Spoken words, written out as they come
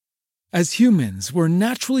As humans, we're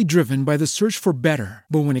naturally driven by the search for better.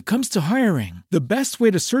 But when it comes to hiring, the best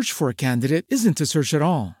way to search for a candidate isn't to search at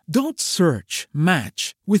all. Don't search,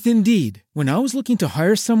 match with Indeed. When I was looking to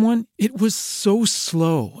hire someone, it was so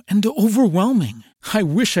slow and overwhelming. I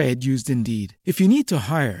wish I had used Indeed. If you need to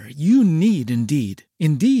hire, you need Indeed.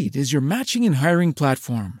 Indeed is your matching and hiring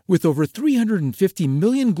platform with over 350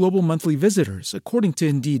 million global monthly visitors, according to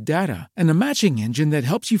Indeed data, and a matching engine that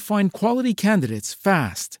helps you find quality candidates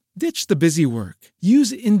fast. Ditch the busy work.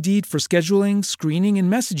 Use Indeed for scheduling, screening,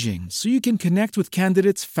 and messaging so you can connect with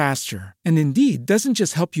candidates faster. And Indeed doesn't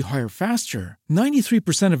just help you hire faster.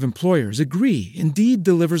 93% of employers agree Indeed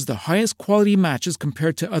delivers the highest quality matches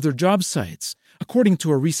compared to other job sites, according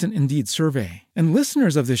to a recent Indeed survey. And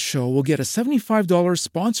listeners of this show will get a $75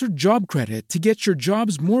 sponsored job credit to get your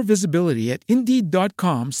jobs more visibility at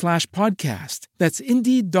Indeed.com/podcast. That's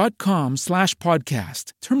Indeed.com/podcast.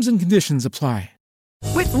 Terms and conditions apply.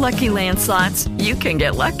 With Lucky Land Slots, you can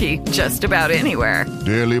get lucky just about anywhere.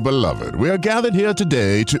 Dearly beloved, we are gathered here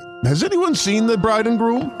today to... Has anyone seen the bride and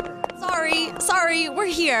groom? Sorry, we're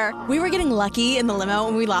here. We were getting lucky in the limo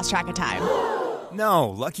and we lost track of time. No,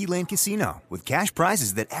 Lucky Land Casino, with cash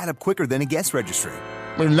prizes that add up quicker than a guest registry.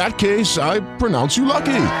 In that case, I pronounce you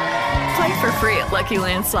lucky. Play for free at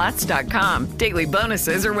LuckyLandSlots.com. Daily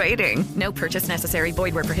bonuses are waiting. No purchase necessary.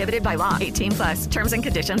 Void where prohibited by law. 18+. Terms and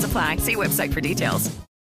conditions apply. See website for details.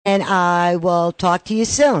 And I will talk to you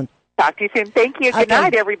soon. Talk to you soon. Thank you. Good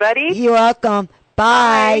night, everybody. You're welcome.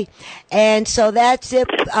 Bye. And so that's it,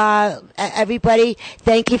 everybody.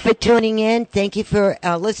 Thank you for tuning in. Thank you for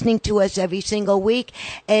listening to us every single week.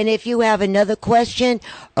 And if you have another question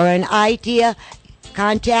or an idea,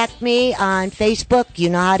 contact me on Facebook. You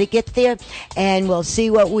know how to get there, and we'll see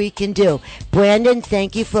what we can do. Brandon,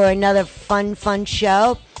 thank you for another fun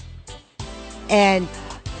show. And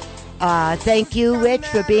thank you, Rich,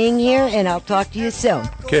 for being here, and I'll talk to you soon.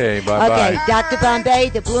 Okay, bye-bye. Okay, Dr.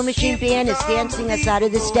 Bombay, the Blue Machine Band is dancing us out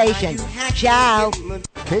of the station. Ciao.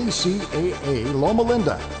 KCAA Loma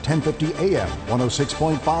Linda, 1050 AM,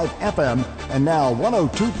 106.5 FM, and now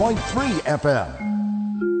 102.3 FM.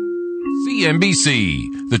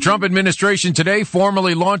 CNBC. The Trump administration today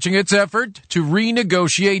formally launching its effort to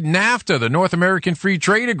renegotiate NAFTA, the North American Free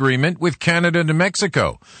Trade Agreement with Canada and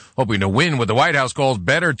Mexico, hoping to win what the White House calls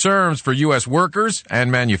better terms for U.S. workers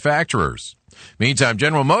and manufacturers. Meantime,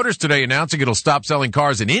 General Motors today announcing it'll stop selling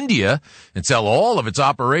cars in India and sell all of its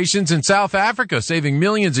operations in South Africa, saving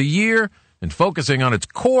millions a year and focusing on its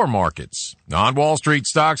core markets. On-Wall Street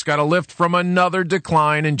stocks got a lift from another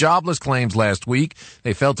decline in jobless claims last week.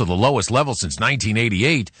 They fell to the lowest level since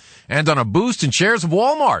 1988, and on a boost in shares of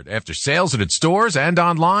Walmart after sales at its stores and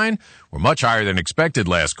online were much higher than expected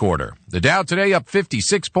last quarter. The Dow today up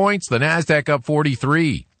 56 points, the Nasdaq up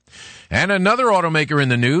 43. And another automaker in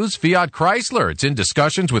the news, Fiat Chrysler. It's in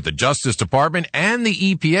discussions with the Justice Department and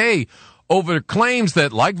the EPA over claims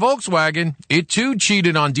that, like Volkswagen, it too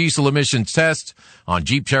cheated on diesel emissions tests on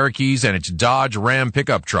Jeep Cherokees and its Dodge Ram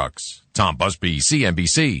pickup trucks. Tom Busby,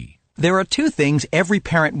 CNBC. There are two things every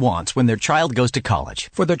parent wants when their child goes to college.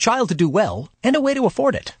 For their child to do well, and a way to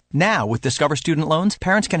afford it. Now, with Discover Student Loans,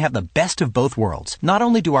 parents can have the best of both worlds. Not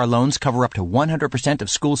only do our loans cover up to 100% of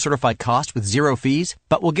school-certified costs with zero fees,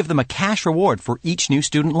 but we'll give them a cash reward for each new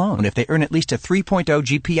student loan if they earn at least a 3.0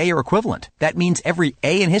 GPA or equivalent. That means every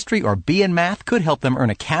A in history or B in math could help them earn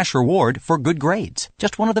a cash reward for good grades.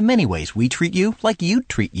 Just one of the many ways we treat you like you'd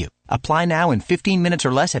treat you. Apply now in 15 minutes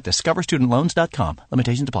or less at discoverstudentloans.com.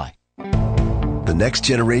 Limitations apply. The next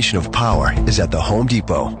generation of power is at the Home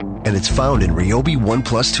Depot, and it's found in Ryobi One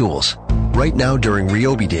Plus tools. Right now during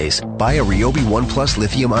Ryobi Days, buy a Ryobi One Plus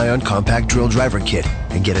lithium-ion compact drill driver kit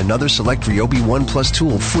and get another select Ryobi One Plus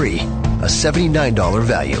tool free, a $79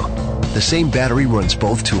 value. The same battery runs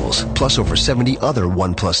both tools, plus over 70 other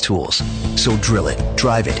One Plus tools. So drill it,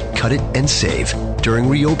 drive it, cut it, and save. During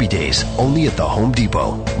Ryobi Days, only at the Home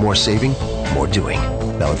Depot. More saving, more doing.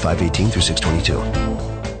 Valid 5/18 through 6/22.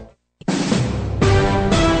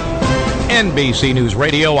 NBC News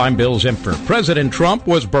Radio, I'm Bill Zimpfer. President Trump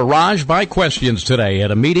was barraged by questions today at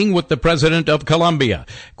a meeting with the President of Colombia.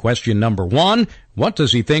 Question number one, what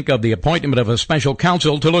does he think of the appointment of a special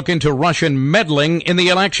counsel to look into Russian meddling in the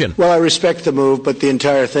election? Well, I respect the move, but the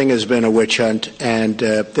entire thing has been a witch hunt, and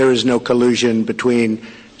there is no collusion between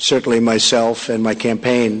certainly myself and my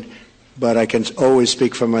campaign but I can always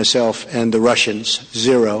speak for myself and the Russians.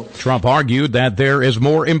 Zero. Trump argued that there is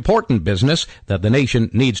more important business that the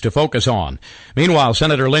nation needs to focus on. Meanwhile,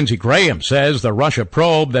 Senator Lindsey Graham says the Russia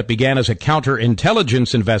probe that began as a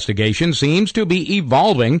counterintelligence investigation seems to be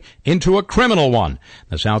evolving into a criminal one.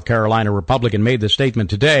 The South Carolina Republican made the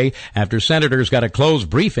statement today after senators got a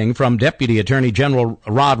closed briefing from Deputy Attorney General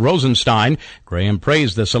Rod Rosenstein. Graham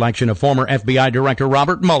praised the selection of former FBI Director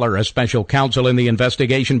Robert Mueller as special counsel in the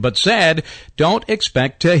investigation, but said don't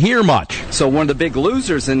expect to hear much. So one of the big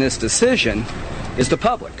losers in this decision is the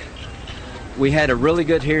public. We had a really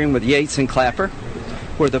good hearing with Yates and Clapper,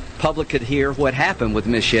 where the public could hear what happened with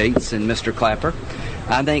Ms. Yates and Mr. Clapper.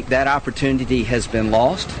 I think that opportunity has been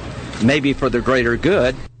lost, maybe for the greater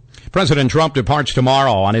good. President Trump departs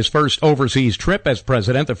tomorrow on his first overseas trip as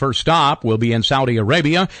president. The first stop will be in Saudi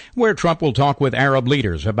Arabia, where Trump will talk with Arab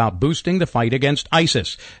leaders about boosting the fight against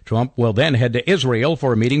ISIS. Trump will then head to Israel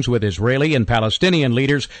for meetings with Israeli and Palestinian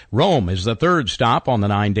leaders. Rome is the third stop on the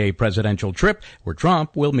 9-day presidential trip, where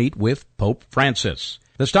Trump will meet with Pope Francis.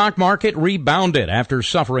 The stock market rebounded after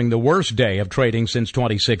suffering the worst day of trading since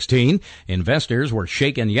 2016. Investors were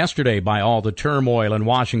shaken yesterday by all the turmoil in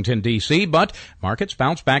Washington, D.C., but markets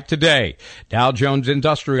bounced back today. Dow Jones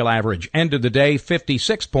Industrial Average ended the day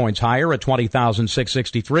 56 points higher at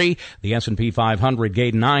 20,663. The S&P 500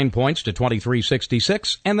 gained 9 points to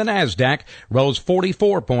 2366, and the Nasdaq rose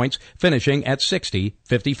 44 points, finishing at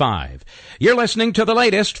 6055. You're listening to the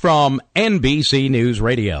latest from NBC News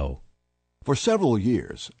Radio. For several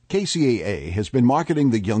years, KCAA has been marketing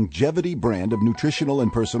the Youngevity brand of nutritional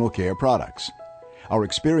and personal care products. Our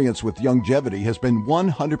experience with Youngevity has been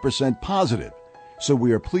 100% positive, so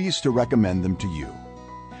we are pleased to recommend them to you.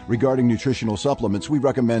 Regarding nutritional supplements, we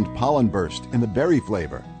recommend Pollen Burst in the berry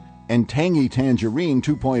flavor and Tangy Tangerine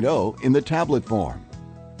 2.0 in the tablet form.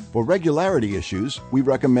 For regularity issues, we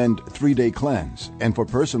recommend 3-Day Cleanse, and for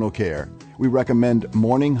personal care, we recommend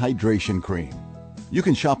Morning Hydration Cream. You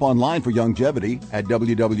can shop online for Youngevity at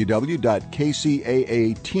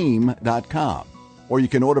www.kcaateam.com, or you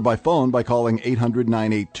can order by phone by calling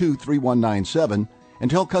 800-982-3197 and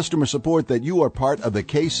tell customer support that you are part of the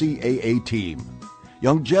KCAA team.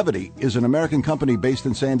 Youngevity is an American company based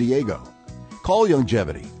in San Diego. Call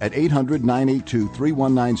Youngevity at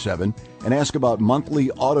 800-982-3197 and ask about monthly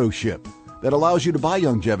auto ship that allows you to buy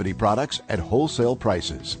Youngevity products at wholesale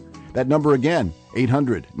prices. That number again,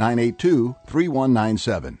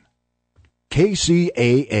 800-982-3197.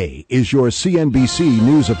 KCAA is your CNBC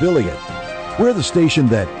News affiliate. We're the station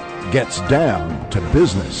that gets down to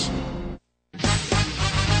business.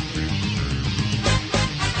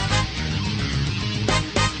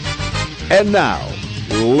 And now,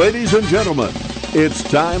 ladies and gentlemen, it's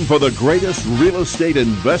time for the greatest real estate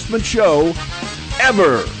investment show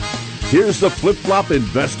ever. Here's the flip-flop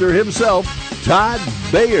investor himself, Todd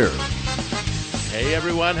Bayer. Hey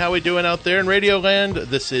everyone, how we doing out there in Radio Land?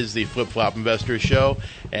 This is the Flip Flop Investor Show,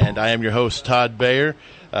 and I am your host, Todd Bayer,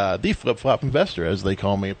 the Flip Flop Investor, as they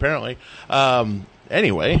call me apparently.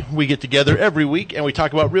 Anyway, we get together every week and we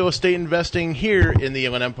talk about real estate investing here in the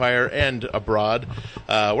Inland Empire and abroad.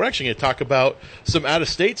 We're actually going to talk about some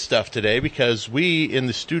out-of-state stuff today because we in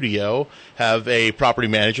the studio have a property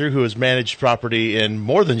manager who has managed property in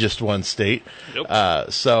more than just one state.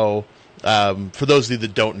 Yep. For those of you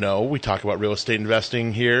that don't know, we talk about real estate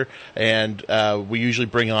investing here, and we usually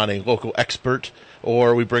bring on a local expert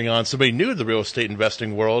or we bring on somebody new to the real estate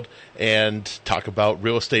investing world and talk about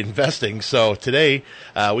real estate investing. So today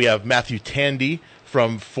we have Matthew Tandy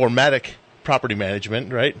from Formatic Property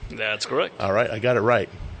Management, right? That's correct. All right, I got it right.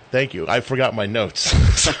 Thank you. I forgot my notes,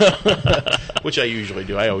 which I usually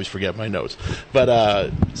do. I always forget my notes.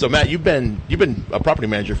 But so Matt, you've been a property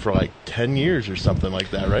manager for like 10 years or something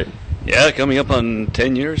like that, right? Yeah, coming up on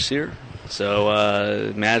 10 years here.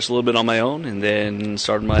 So managed a little bit on my own, and then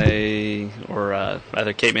started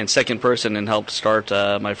rather Cape Man's second person, and helped start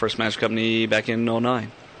my first management company back in 2009.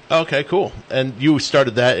 Okay, cool. And you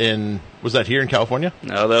started that was that here in California?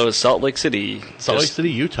 No, that was Salt Lake City. Salt Lake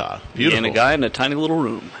City, Utah. Beautiful. And a guy in a tiny little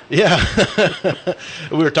room. Yeah.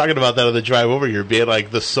 We were talking about that on the drive over here, being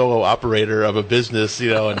like the solo operator of a business,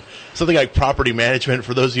 and something like property management.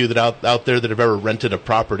 For those of you that out there that have ever rented a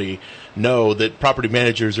property, know that property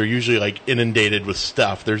managers are usually like inundated with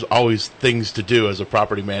stuff. There's always things to do as a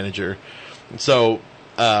property manager. So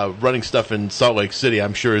running stuff in Salt Lake City,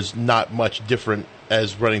 I'm sure, is not much different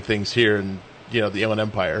as running things here in the Inland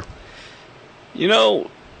Empire.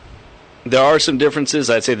 There are some differences.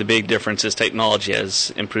 I'd say the big difference is technology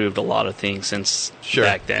has improved a lot of things since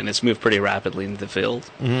back then. It's moved pretty rapidly into the field.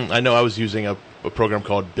 Mm-hmm. I know I was using a program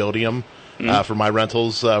called Buildium for my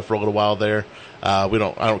rentals for a little while there. I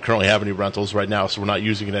don't currently have any rentals right now, so we're not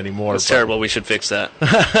using it anymore. It's terrible. We should fix that.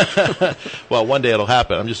 Well, one day it'll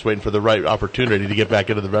happen. I'm just waiting for the right opportunity to get back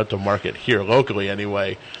into the rental market here locally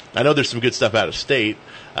anyway. I know there's some good stuff out of state,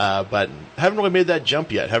 but haven't really made that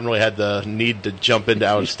jump yet. Haven't really had the need to jump into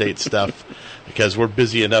out-of-state stuff because we're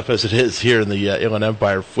busy enough as it is here in the Inland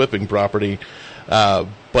Empire flipping property.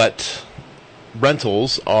 But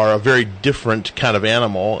rentals are a very different kind of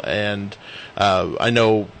animal, and I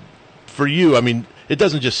know for you, I mean, it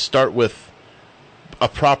doesn't just start with a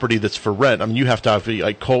property that's for rent. I mean, you have to you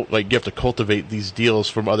have to cultivate these deals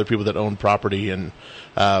from other people that own property, and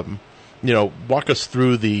walk us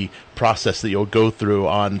through the process that you'll go through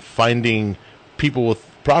on finding people with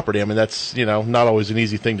property. I mean, that's not always an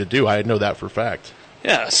easy thing to do. I know that for a fact.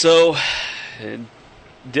 Yeah, so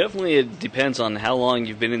definitely it depends on how long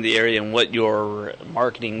you've been in the area and what your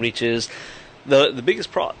marketing reach is. The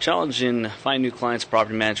biggest challenge in finding new clients,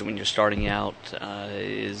 property management, when you're starting out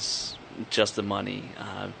is just the money.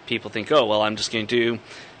 People think, oh, well, I'm just going to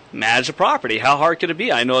manage a property. How hard could it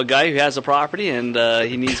be? I know a guy who has a property and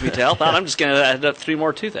he needs me to help out. I'm just going to add up 3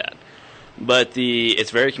 more to that. But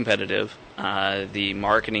it's very competitive. The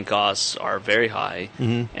marketing costs are very high.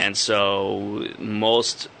 Mm-hmm. And so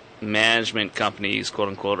most management companies, quote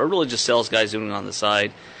unquote, are really just sales guys doing it on the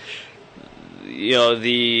side.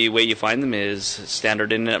 The way you find them is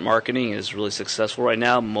standard internet marketing is really successful right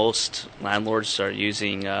now. Most landlords are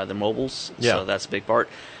using their mobiles, so that's a big part.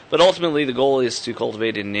 But ultimately, the goal is to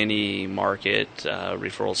cultivate in any market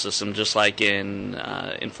referral system, just like in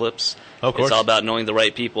flips. Of course. It's all about knowing the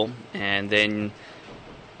right people, and then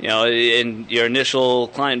in your initial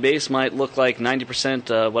client base might look like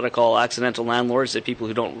 90% what I call accidental landlords. They're people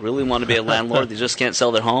who don't really want to be a landlord; they just can't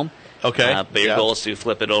sell their home. Okay. But your goal is to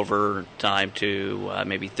flip it over time to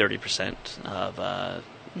maybe 30% of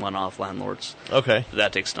one-off landlords. Okay.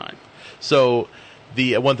 That takes time. So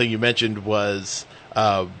the one thing you mentioned was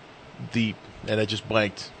and I just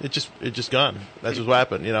blanked. It just gone. That's just what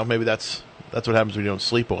happened. Maybe that's what happens when you don't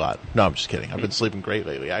sleep a lot. No, I'm just kidding. I've been sleeping great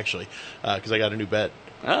lately, actually, because I got a new bed.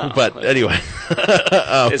 Oh, but anyway,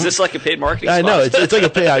 is this like a paid marketing spot? I know it's like a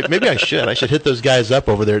pay. Maybe I should hit those guys up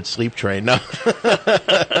over there at Sleep Train. No,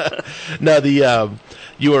 no.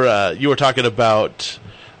 You were talking about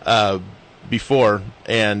before,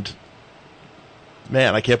 and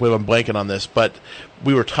man, I can't believe I'm blanking on this. But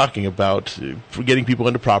we were talking about getting people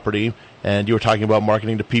into property, and you were talking about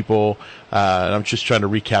marketing to people. And I'm just trying to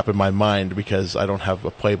recap in my mind because I don't have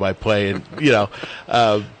a play-by-play,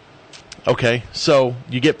 and okay, so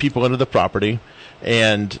you get people into the property,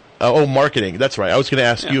 and marketing. That's right. I was going to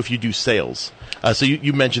ask you if you do sales. So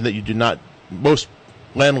you mentioned that you do not. Most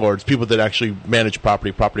landlords, people that actually manage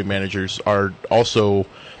property managers, are also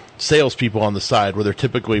salespeople on the side, where they're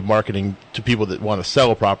typically marketing to people that want to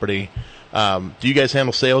sell a property. Do you guys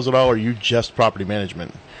handle sales at all, or are you just property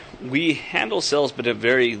management? We handle sales, but a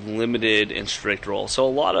very limited and strict role. So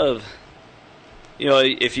a lot of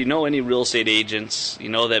if you know any real estate agents, you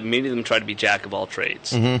know that many of them try to be jack of all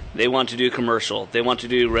trades. Mm-hmm. They want to do commercial. They want to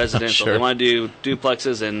do residential. Sure. They want to do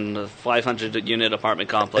duplexes and 500-unit apartment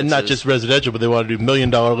complexes. And not just residential, but they want to do $1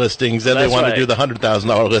 million listings, and they want to do the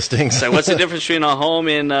 $100,000 listings. So what's the difference between a home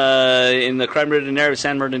in the crime-ridden area of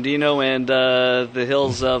San Bernardino and the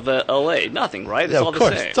hills of L.A.? Nothing, right? It's all the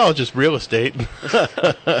same. It's all just real estate.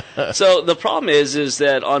 So the problem is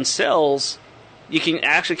that on sales, you can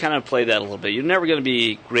actually kind of play that a little bit. You're never going to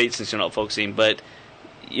be great since you're not focusing, but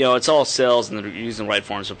it's all sales and they're using the right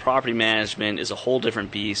forms. So property management is a whole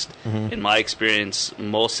different beast. Mm-hmm. In my experience,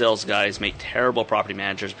 most sales guys make terrible property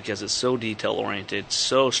managers because it's so detail-oriented,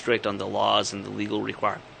 so strict on the laws and the legal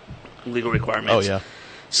requirements. Oh, yeah.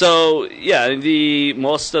 So,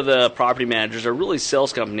 most of the property managers are really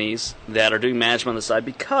sales companies that are doing management on the side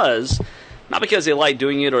not because they like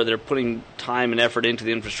doing it or they're putting time and effort into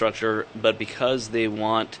the infrastructure, but because they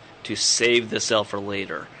want to save the sale for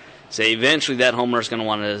later. Say eventually that homeowner is going to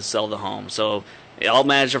want to sell the home. So I'll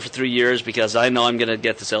manage it for 3 years because I know I'm going to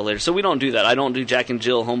get the sale later. So we don't do that. I don't do Jack and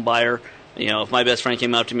Jill home buyer. If my best friend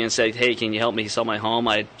came up to me and said, hey, can you help me sell my home?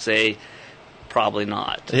 I'd say probably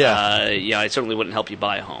not. Yeah. I certainly wouldn't help you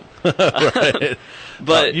buy a home. Right.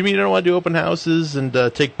 But you mean you don't want to do open houses and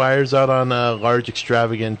take buyers out on large,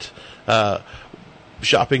 extravagant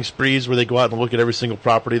shopping sprees where they go out and look at every single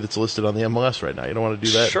property that's listed on the MLS right now? You don't want to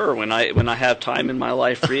do that? Sure. When I have time in my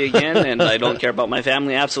life free again and I don't care about my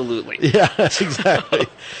family, absolutely. Yeah, exactly.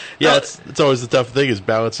 Yeah, it's always the tough thing is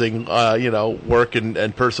balancing, work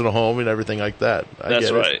and personal home and everything like that.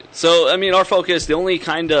 That's right. So, I mean, our focus, the only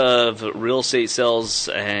kind of real estate sales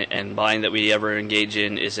and buying that we ever engage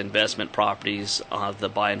in is investment properties of the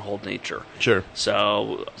buy and hold nature. Sure.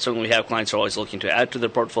 So, certainly we have clients who are always looking to add to their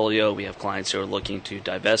portfolio. We have clients who are looking to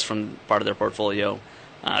divest from part of their portfolio.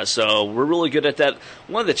 So we're really good at that.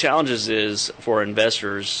 One of the challenges is for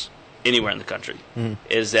investors anywhere in the country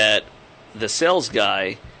is that the sales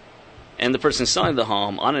guy and the person selling the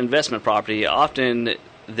home on an investment property, often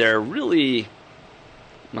they're really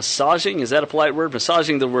massaging, is that a polite word?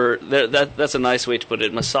 Massaging the word, that's a nice way to put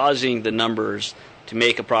it, massaging the numbers to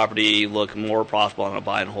make a property look more profitable on a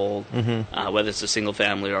buy and hold, whether it's a single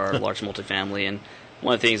family or a large multifamily. And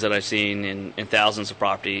one of the things that I've seen in thousands of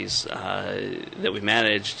properties that we've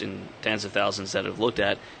managed and tens of thousands that I've looked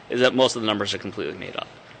at is that most of the numbers are completely made up.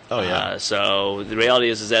 Oh, yeah. So the reality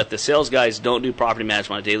is that the sales guys don't do property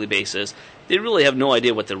management on a daily basis. They really have no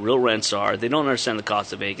idea what the real rents are. They don't understand the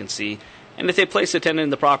cost of vacancy. And if they place a tenant in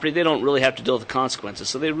the property, they don't really have to deal with the consequences.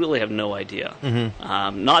 So they really have no idea.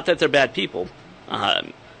 Not that they're bad people,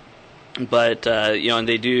 but and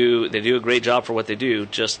they do a great job for what they do,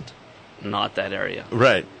 just not that area.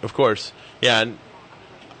 Right, of course. Yeah, and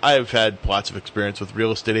I've had lots of experience with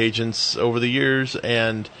real estate agents over the years,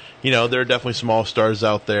 and, there are definitely small stars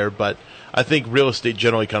out there, but I think real estate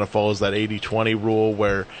generally kind of follows that 80-20 rule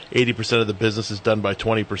where 80% of the business is done by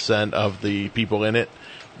 20% of the people in it.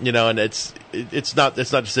 And it's not to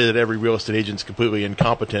say that every real estate agent's completely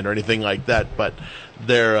incompetent or anything like that, but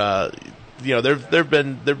there've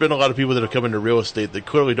been a lot of people that have come into real estate that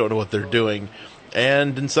clearly don't know what they're doing.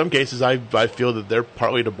 And in some cases, I feel that they're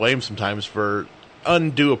partly to blame sometimes for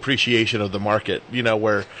undue appreciation of the market,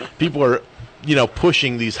 where people are,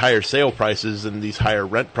 pushing these higher sale prices and these higher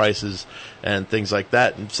rent prices and things like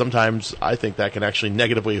that. And sometimes I think that can actually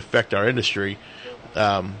negatively affect our industry.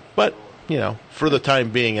 But, for the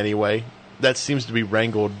time being anyway, that seems to be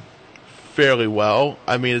wrangled fairly well.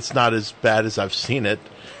 I mean, it's not as bad as I've seen it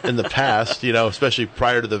in the past, especially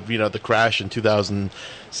prior to the crash in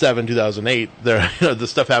 2007, 2008. The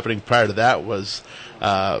stuff happening prior to that was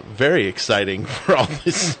very exciting for all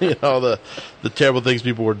this, the terrible things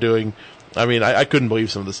people were doing. I mean, I couldn't believe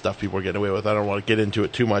some of the stuff people were getting away with. I don't want to get into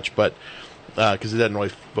it too much, but because it doesn't really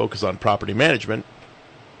focus on property management.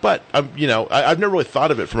 But I've never really thought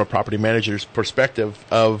of it from a property manager's perspective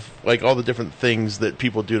of like all the different things that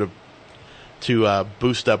people do to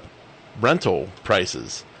boost up rental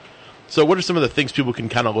prices. So what are some of the things people can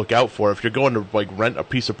kind of look out for if you're going to like rent a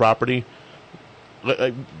piece of property?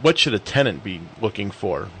 What should a tenant be looking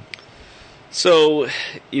for? So,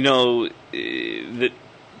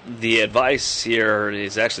 the advice here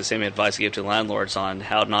is actually the same advice I give to landlords on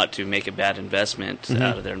how not to make a bad investment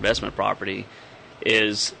out of their investment property.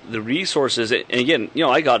 Is the resources, and again,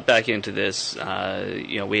 I got back into this.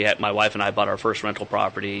 My wife and I bought our first rental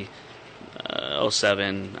property,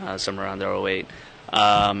 07, somewhere around there, 08.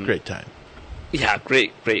 Great time. Yeah,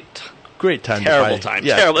 great time. Terrible time.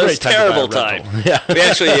 Yeah, terrible. It was terrible time. Yeah. We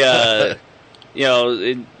actually,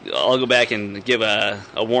 I'll go back and give a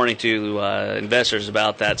warning to investors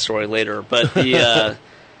about that story later. But the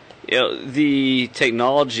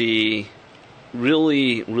technology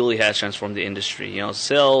really, really has transformed the industry.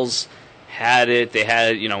 Sales had it. They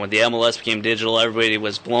had, when the MLS became digital, everybody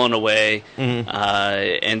was blown away.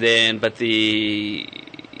 And then, but the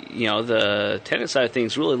tenant side of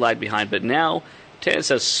things really lagged behind. But now, tenants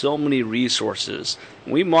have so many resources.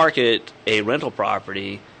 We market a rental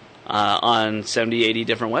property on 70, 80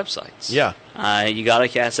 different websites. Yeah. You got to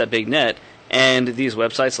cast that big net. And these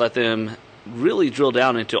websites let them really drill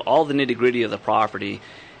down into all the nitty-gritty of the property.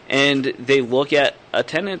 And they look at, a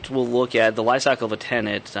tenant will look at, the life cycle of a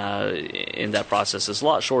tenant in that process is a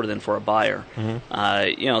lot shorter than for a buyer.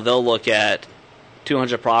 They'll look at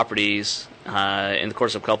 200 properties in the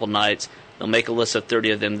course of a couple nights. They'll make a list of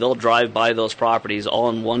 30 of them. They'll drive by those properties all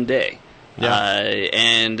in one day. Yeah.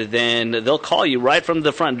 And then they'll call you right from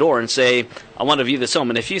the front door and say, I want to view this home.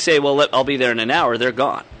 And if you say, well, I'll be there in an hour, they're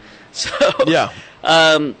gone. So, yeah.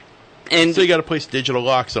 And so you got to place digital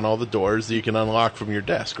locks on all the doors that you can unlock from your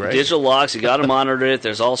desk, right? Digital locks, you got to monitor it.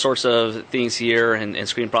 There's all sorts of things here and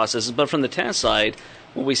screen processes. But from the tenant side,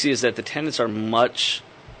 what we see is that the tenants are much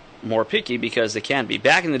more picky because they can be.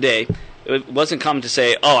 Back in the day, it wasn't common to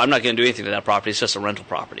say, I'm not going to do anything to that property. It's just a rental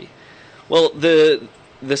property. Well, the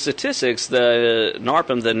statistics, the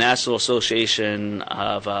NARPM, the National Association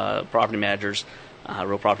of Property Managers,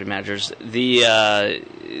 real property managers.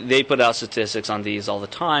 They put out statistics on these all the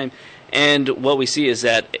time, and what we see is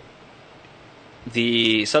that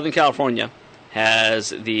the Southern California has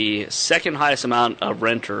the second highest amount of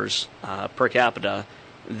renters per capita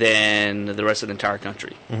than the rest of the entire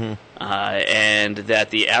country. And that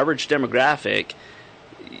the average demographic,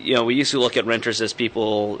 we used to look at renters as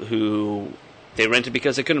people who they rented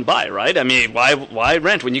because they couldn't buy, right? I mean, why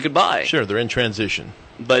rent when you could buy? Sure, they're in transition.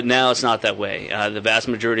 But now it's not that way. The vast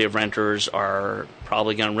majority of renters are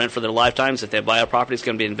probably going to rent for their lifetimes. If they buy a property, it's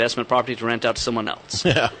going to be an investment property to rent out to someone else.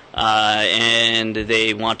 Yeah. And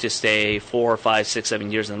they want to stay 4, 5, 6,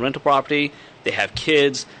 7 years in the rental property. They have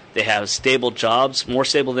kids. They have stable jobs, more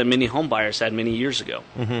stable than many home buyers had many years ago.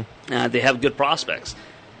 They have good prospects.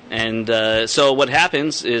 And so what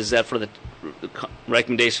happens is that for the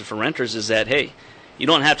recommendation for renters is that, hey, you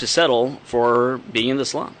don't have to settle for being in the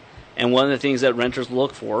slum. And one of the things that renters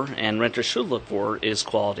look for, and renters should look for, is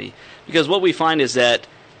quality. Because what we find is that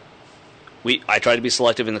I try to be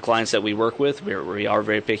selective in the clients that we work with. We are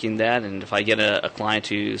very picky in that. And if I get a client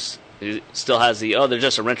who still has they're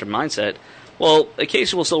just a renter mindset, well,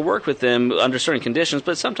 occasionally we'll still work with them under certain conditions,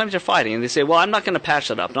 but sometimes they're fighting. And they say, well, I'm not going to patch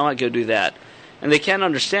that up. I'm not going to do that. And they can't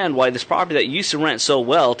understand why this property that used to rent so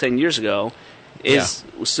well 10 years ago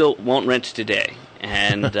still won't rent today.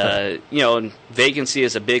 And, and vacancy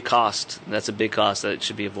is a big cost. That's a big cost that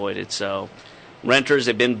should be avoided. So renters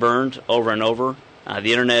have been burned over and over.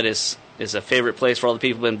 The Internet is a favorite place for all the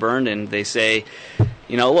people who have been burned, and they say,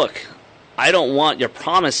 look, I don't want your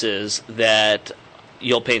promises that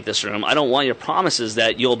you'll paint this room. I don't want your promises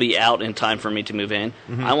that you'll be out in time for me to move in.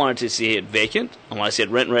 I wanted to see it vacant. I want to see it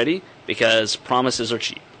rent ready because promises are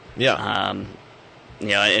cheap. Yeah.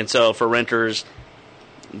 And so for renters,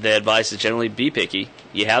 the advice is generally be picky.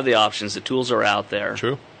 You have the options. The tools are out there.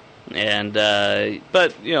 True. And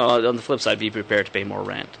but on the flip side, be prepared to pay more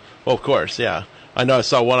rent. Well, of course, yeah. I know I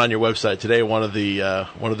saw one on your website today. One of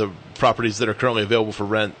the properties that are currently available for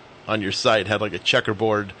rent on your site had like a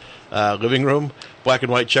checkerboard living room, black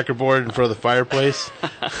and white checkerboard in front of the fireplace.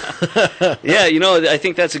 Yeah, I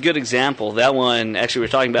think that's a good example. That one, actually, we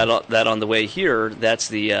were talking about that on the way here. That's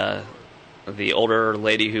the older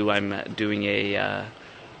lady who I'm doing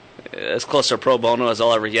as close to pro bono as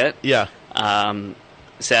I'll ever get. Yeah.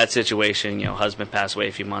 Sad situation. Husband passed away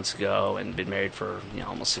a few months ago and been married for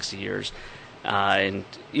almost 60 years. And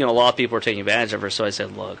a lot of people are taking advantage of her. So I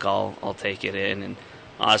said, look, I'll take it in. And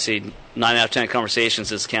honestly, 9 out of 10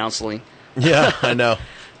 conversations is counseling. Yeah, I know.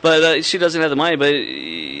 But she doesn't have the money. But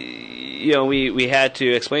we had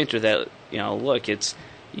to explain to her that look,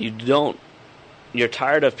 you're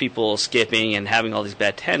tired of people skipping and having all these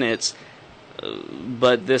bad tenants.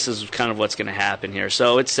 But this is kind of what's going to happen here.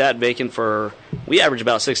 So it's sat vacant we average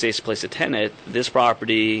about 6 days to place a tenant. This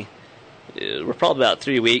property, we're probably about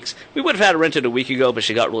 3 weeks. We would have had it rented a week ago, but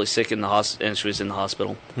she got really sick and she was in the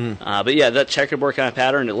hospital. But yeah, that checkerboard kind of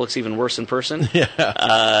pattern, it looks even worse in person. Yeah,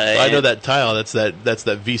 I know that tile. That's that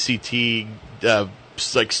VCT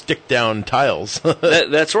like stick down tiles.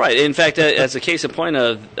 That's right. In fact, as a case in point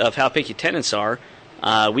of how picky tenants are,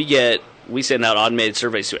 we send out automated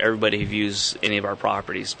surveys to everybody who views any of our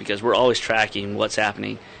properties because we're always tracking what's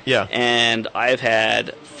happening. Yeah. And I've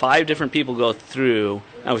had 5 different people go through.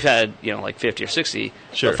 Now we've had like 50 or 60.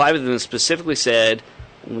 Sure. But 5 of them specifically said,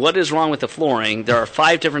 "What is wrong with the flooring? There are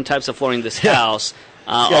 5 different types of flooring in this house."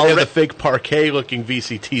 They have the fake parquet-looking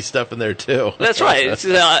VCT stuff in there too. That's right.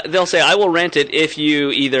 They'll say, "I will rent it if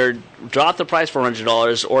you either drop the price for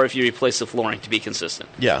 $100 or if you replace the flooring to be consistent."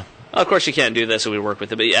 Yeah. Of course, you can't do this, so we work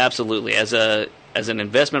with it. But absolutely, as an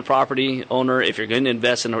investment property owner, if you're going to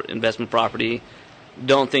invest in an investment property,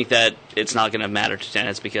 don't think that it's not going to matter to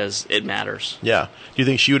tenants because it matters. Yeah. Do you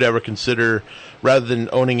think she would ever consider, rather than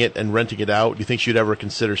owning it and renting it out, do you think she would ever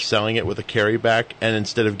consider selling it with a carryback, and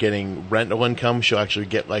instead of getting rental income, she'll actually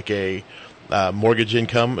get like a mortgage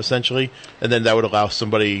income, essentially, and then that would allow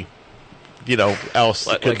somebody else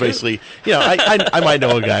could basically, I might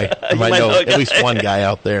know a guy. I might know at least one guy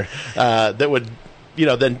out there that would,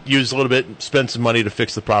 then use a little bit, spend some money to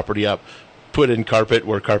fix the property up, put in carpet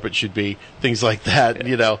where carpet should be, things like that.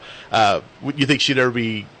 You think she'd ever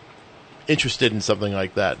be interested in something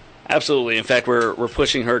like that? Absolutely. In fact, we're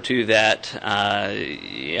pushing her to that.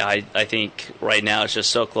 I think right now it's just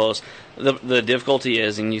so close. The difficulty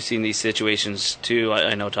is, and you've seen these situations too,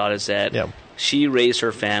 I know, Todd, is that she raised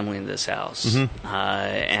her family in this house.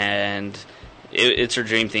 And it's her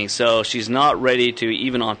dream thing. So she's not ready to,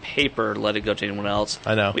 even on paper, let it go to anyone else.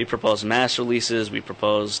 I know. We proposed master leases. We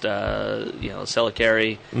proposed, sell a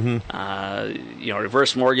carry,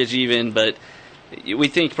 reverse mortgage even. But We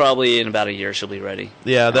think probably in about a year she'll be ready.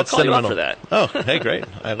 Yeah, that's sentimental. For that. Oh, hey, great!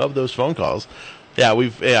 I love those phone calls. Yeah,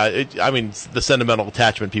 the sentimental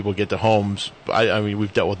attachment people get to homes. I mean,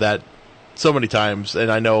 we've dealt with that so many times,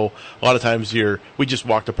 and I know a lot of times we just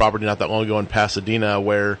walked a property not that long ago in Pasadena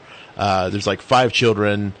where there's like 5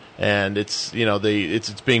 children, and it's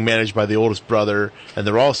it's being managed by the oldest brother, and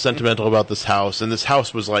they're all sentimental about this house, and this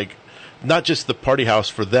house was like not just the party house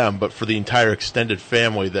for them, but for the entire extended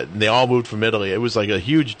family. That they all moved from Italy. It was like a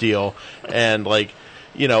huge deal, and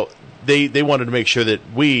they wanted to make sure that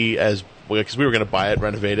because we were going to buy it,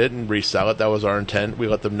 renovate it, and resell it. That was our intent. We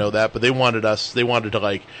let them know that, but they wanted to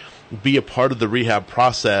like be a part of the rehab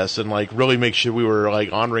process and like really make sure we were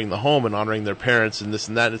like honoring the home and honoring their parents and this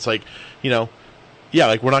and that. And it's like,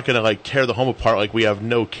 like we're not going to like tear the home apart like we have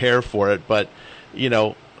no care for it, but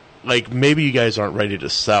like maybe you guys aren't ready to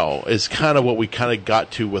sell is kind of what we kind of got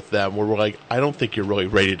to with them, where we're like, I don't think you're really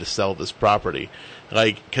ready to sell this property,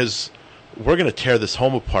 like because we're going to tear this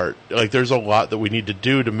home apart. Like there's a lot that we need to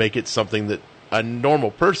do to make it something that a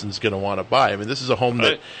normal person's going to want to buy. I mean, this is a home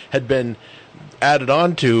that had been added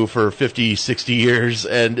on to for 50, 60 years,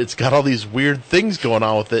 and it's got all these weird things going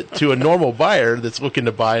on with it to a normal buyer that's looking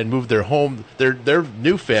to buy and move their home, their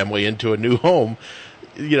new family into a new home.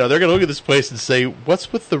 They're going to look at this place and say,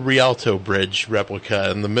 what's with the Rialto Bridge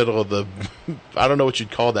replica in the middle of the, I don't know what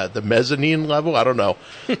you'd call that, the mezzanine level? I don't know.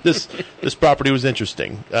 This property was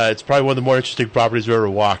interesting. It's probably one of the more interesting properties we've ever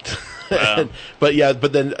walked. Wow.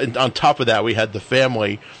 But then on top of that, we had the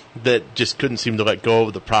family that just couldn't seem to let go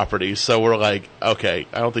of the property. So we're like, okay,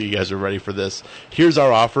 I don't think you guys are ready for this. Here's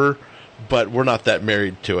our offer, but we're not that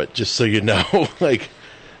married to it, just so you know.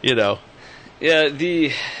 Yeah,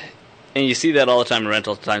 and you see that all the time in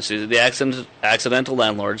rental times too. The accidental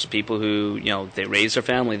landlords, people who, they raise their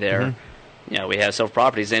family there. Mm-hmm. We have several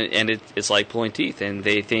properties, and it's like pulling teeth. And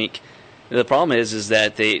they think the problem is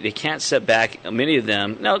that they can't step back. Many of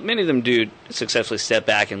them do successfully step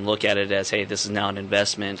back and look at it as, hey, this is now an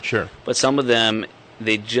investment. Sure. But some of them,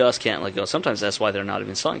 they just can't let go. Sometimes that's why they're not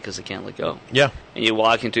even selling, because they can't let go. Yeah. And you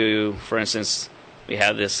walk into, for instance, we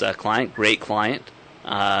have this client, great client,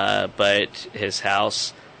 but his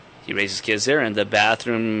house, he raises kids there, and the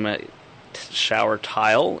bathroom shower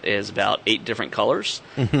tile is about 8 different colors.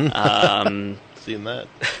 Seen that.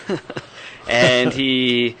 And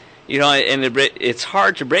he, it's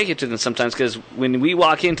hard to break it to them sometimes, because when we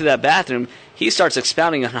walk into that bathroom, he starts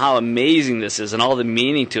expounding on how amazing this is and all the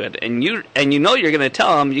meaning to it. And you're going to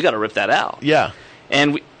tell him, you got to rip that out. Yeah.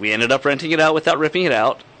 And we ended up renting it out without ripping it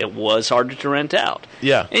out. It was harder to rent out.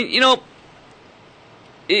 Yeah. And,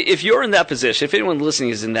 if you're in that position, if anyone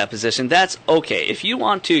listening is in that position, that's okay. If you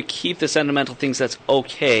want to keep the sentimental things, that's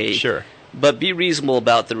okay. Sure. But be reasonable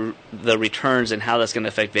about the returns and how that's going to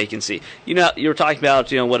affect vacancy. You were talking about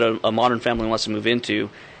what a modern family wants to move into.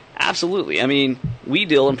 Absolutely. I mean, we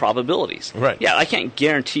deal in probabilities. Right. Yeah, I can't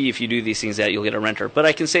guarantee if you do these things that you'll get a renter, but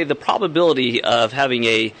I can say the probability of having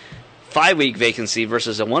a 5-week vacancy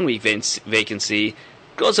versus a 1-week vacancy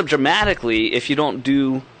goes up dramatically if you don't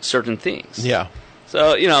do certain things. Yeah.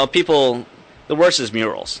 So, people, the worst is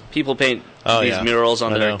murals. People paint these murals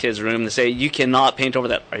on their kids' room. They say, you cannot paint over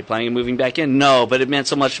that. Are you planning on moving back in? No, but it meant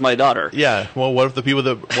so much to my daughter. Yeah, well, what if the people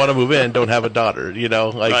that want to move in don't have a daughter,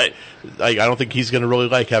 Right. I don't think he's going to really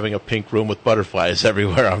like having a pink room with butterflies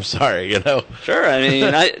everywhere, I'm sorry, Sure, I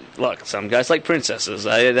mean, look, some guys like princesses.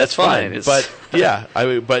 That's fine. But,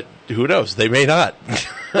 but who knows? They may not.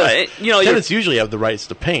 Right. Tenants usually have the rights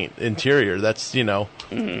to paint interior. That's,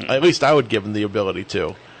 at least I would give them the ability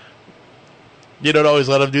to. You don't always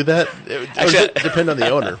let them do that? Actually, it depend on the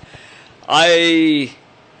owner. The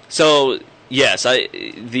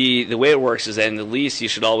way it works is that in the lease you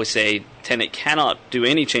should always say tenant cannot do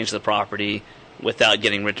any change to the property without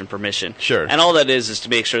getting written permission. Sure. And all that is to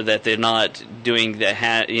make sure that they're not doing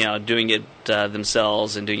doing it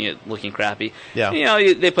themselves and doing it looking crappy. Yeah.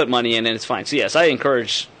 They put money in and it's fine. So yes, I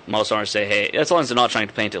encourage most owners to say, hey, as long as they're not trying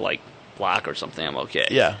to paint it like black or something, I'm okay.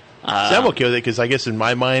 Yeah. So I'm okay with it because I guess in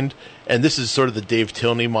my mind, and this is sort of the Dave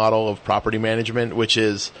Tilney model of property management, which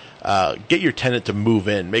is get your tenant to move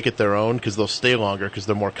in, make it their own because they'll stay longer because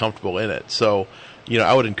they're more comfortable in it. So,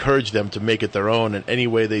 I would encourage them to make it their own in any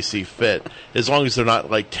way they see fit, as long as they're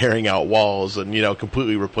not like tearing out walls and,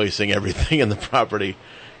 completely replacing everything in the property.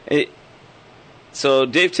 So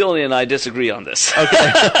Dave Tilney and I disagree on this.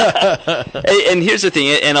 Okay. And here's the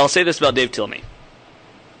thing, and I'll say this about Dave Tilney.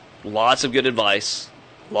 Lots of good advice.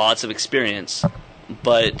 Lots of experience,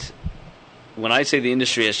 but when I say the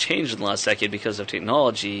industry has changed in the last decade because of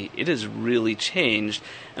technology, it has really changed.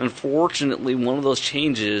 And unfortunately, one of those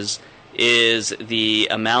changes is the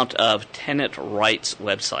amount of tenant rights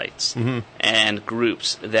websites and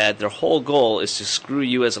groups that their whole goal is to screw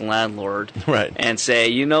you as a landlord and say,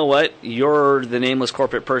 you know what, you're the nameless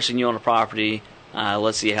corporate person, you own a property,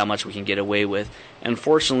 let's see how much we can get away with.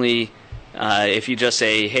 Unfortunately, if you just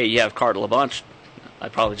say, hey, you have carte blanche, I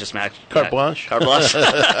probably just matched carte blanche. Carte blanche.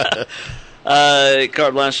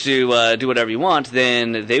 Carte blanche to do whatever you want,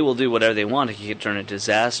 then they will do whatever they want. It can turn into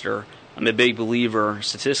disaster. I'm a big believer,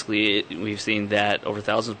 statistically, we've seen that over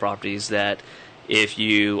thousands of properties, that if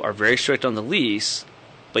you are very strict on the lease,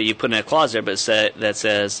 but you put in a clause there that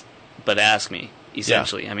says, but ask me,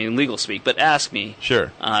 essentially. I mean, legal speak, but ask me.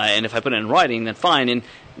 Sure. And if I put it in writing, then fine. And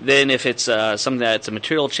then if it's something that's a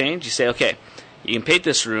material change, you say, okay, you can paint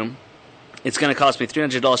this room. It's going to cost me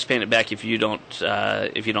 $300 to paint it back if you don't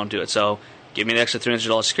do it. So give me an extra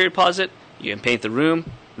 $300 security deposit. You can paint the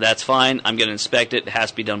room. That's fine. I'm going to inspect it. It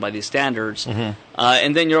has to be done by these standards.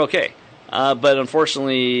 And then you're okay. But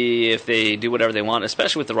unfortunately, if they do whatever they want,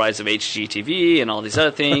 especially with the rise of HGTV and all these other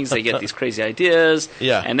things, they get these crazy ideas.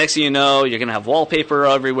 Yeah. And next thing you know, you're going to have wallpaper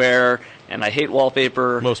everywhere. And I hate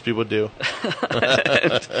wallpaper. Most people do. We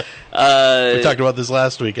talked about this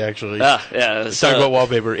last week, actually. Yeah. We talked about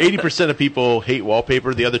wallpaper. 80% of people hate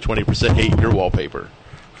wallpaper. The other 20% hate your wallpaper.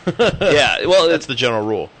 Yeah, well, that's the general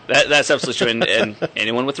rule. That's absolutely true. And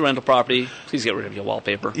anyone with a rental property, please get rid of your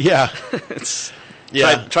wallpaper. Yeah.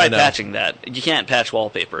 Try patching that. You can't patch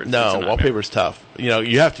wallpaper. No, wallpaper's tough.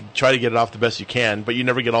 You have to try to get it off the best you can, but you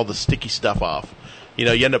never get all the sticky stuff off. You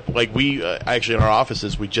end up like we actually in our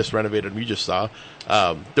offices we just renovated. We just saw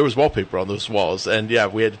there was wallpaper on those walls, and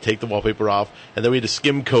we had to take the wallpaper off, and then we had to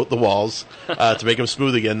skim coat the walls to make them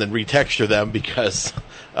smooth again, then retexture them because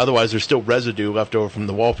otherwise there's still residue left over from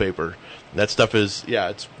the wallpaper. And that stuff is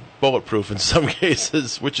it's bulletproof in some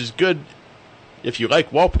cases, which is good. If you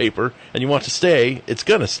like wallpaper and you want to stay, it's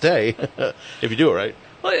gonna stay if you do it right.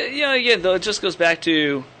 Well, again, though, it just goes back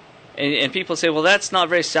to, and people say, well, that's not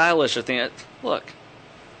very stylish or thing. Look.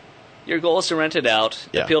 Your goal is to rent it out,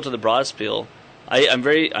 appeal to the broadest appeal. I'm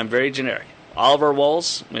very generic. All of our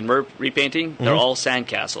walls, when we're repainting, they're all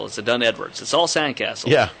sandcastle. It's a Dunn Edwards. It's all sandcastle.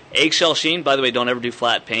 Yeah. Eggshell sheen, by the way, don't ever do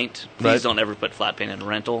flat paint. Please don't ever put flat paint in a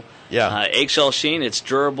rental. Yeah. Eggshell sheen, it's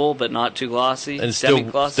durable but not too glossy. And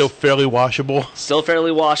still fairly washable. Still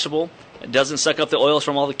fairly washable. It doesn't suck up the oils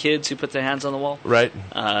from all the kids who put their hands on the wall. Right.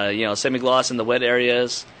 Semi-gloss in the wet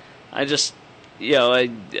areas. I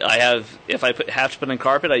have, if I have to put in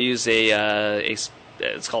carpet, I use it's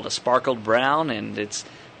called a sparkled brown, and it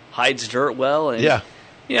hides dirt well. And,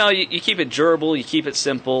 you keep it durable, you keep it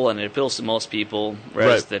simple, and it appeals to most people,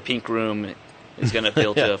 whereas the pink room is going to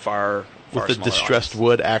appeal to a far with the distressed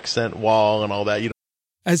wood accent wall and all that.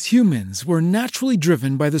 As humans, we're naturally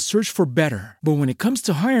driven by the search for better. But when it comes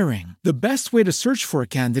to hiring, the best way to search for a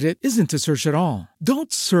candidate isn't to search at all.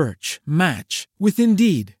 Don't search, match with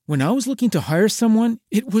Indeed. When I was looking to hire someone,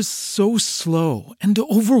 it was so slow and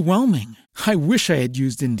overwhelming. I wish I had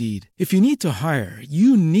used Indeed. If you need to hire,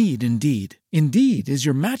 you need Indeed. Indeed is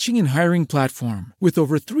your matching and hiring platform with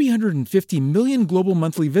over 350 million global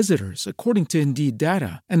monthly visitors, according to Indeed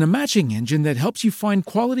data, and a matching engine that helps you find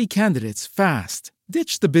quality candidates fast.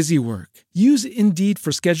 Ditch the busy work. Use Indeed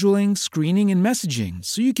for scheduling, screening, and messaging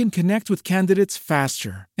so you can connect with candidates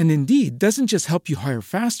faster. And Indeed doesn't just help you hire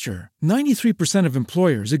faster. 93% of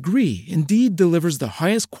employers agree Indeed delivers the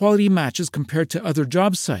highest quality matches compared to other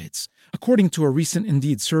job sites, according to a recent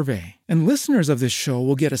Indeed survey. And listeners of this show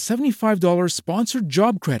will get a $75 sponsored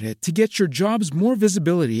job credit to get your jobs more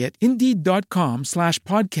visibility at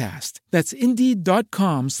Indeed.com/podcast. That's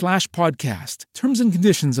Indeed.com/podcast. Terms and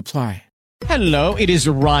conditions apply. Hello, it is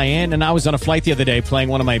Ryan, and I was on a flight the other day playing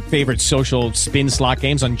one of my favorite social spin slot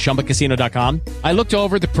games on ChumbaCasino.com. I looked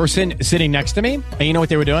over at the person sitting next to me, and you know what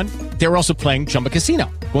they were doing? They were also playing Chumba Casino.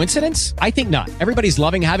 Coincidence? I think not. Everybody's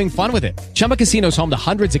loving having fun with it. Chumba Casino is home to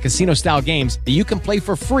hundreds of casino-style games that you can play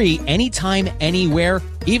for free anytime, anywhere,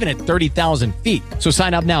 even at 30,000 feet. So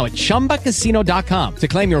sign up now at ChumbaCasino.com to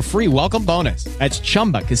claim your free welcome bonus. That's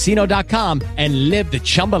ChumbaCasino.com and live the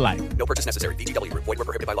Chumba life. No purchase necessary. VGW. Void where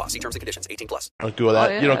prohibited by law. See terms and conditions. 18+. Don't go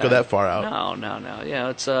that. You don't go that far out. No. Yeah,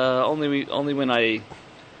 it's only when I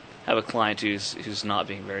have a client who's not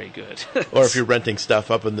being very good. Or if you're renting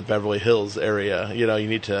stuff up in the Beverly Hills area, you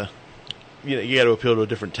need to, you got to appeal to a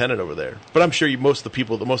different tenant over there. But I'm sure most of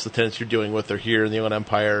the tenants you're dealing with are here in the Inland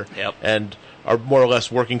Empire, and are more or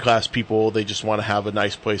less working class people. They just want to have a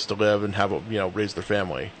nice place to live and have raise their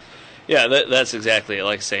family. Yeah, that's exactly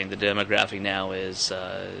like saying the demographic now is,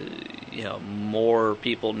 more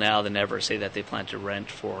people now than ever say that they plan to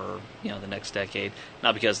rent for, the next decade.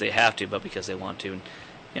 Not because they have to, but because they want to.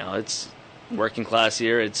 And, Working class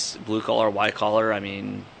here, it's blue collar, white collar. I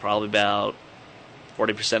mean, probably about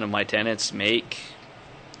 40% of my tenants make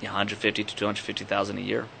 $150,000 to $250,000 a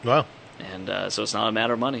year. Wow. And so it's not a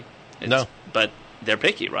matter of money. No. But they're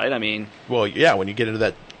picky, right? I mean... Well, yeah, when you get into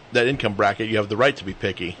that income bracket, you have the right to be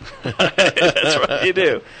picky. That's right, you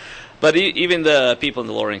do. But even the people in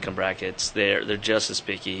the lower income brackets, they're just as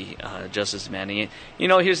picky, just as demanding. You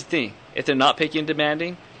know, here's the thing. If they're not picky and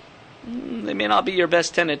demanding, they may not be your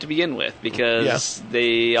best tenant to begin with because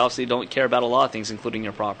they obviously don't care about a lot of things, including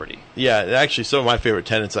your property. Yeah, actually, some of my favorite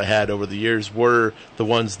tenants I had over the years were the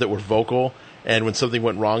ones that were vocal, and when something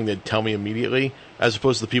went wrong, they'd tell me immediately, as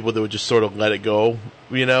opposed to the people that would just sort of let it go,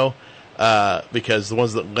 you know, because the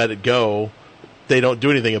ones that let it go, they don't do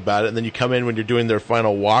anything about it, and then you come in when you're doing their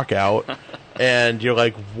final walkout, and you're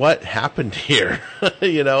like, what happened here?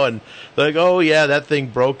 You know, and they're like, oh, yeah, that thing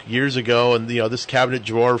broke years ago, and, you know, this cabinet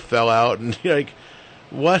drawer fell out, and you're like,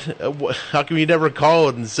 what? How come you never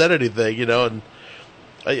called and said anything, you know? And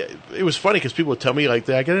it was funny because people would tell me, like,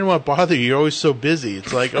 I didn't want to bother you, you're always so busy.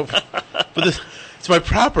 It's like, oh, but it's my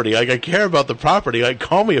property. Like, I care about the property. Like,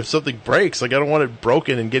 call me if something breaks. Like, I don't want it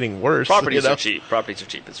broken and getting worse. Properties are cheap. Properties are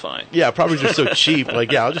cheap. It's fine. Yeah, properties are so cheap.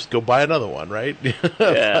 Like, yeah, I'll just go buy another one, right?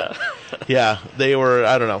 Yeah. Yeah, they were,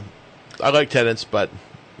 I don't know. I like tenants, but,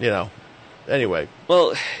 you know, anyway.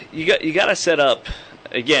 Well, you got to set up,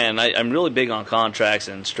 again, I'm really big on contracts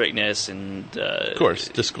and straightness and... of course,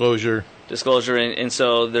 disclosure. And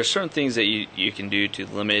so there's certain things that you can do to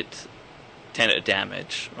limit tenant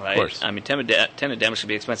damage, right? Of course. I mean, tenant damage can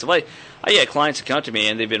be expensive. I get clients who come to me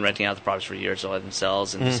and they've been renting out the properties for years by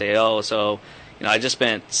themselves, and they say, oh, so, you know, I just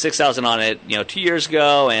spent $6,000 on it, you know, 2 years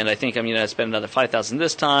ago, and I think I'm going to spend another $5,000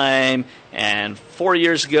 this time, and 4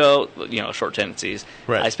 years ago, you know, short tenancies,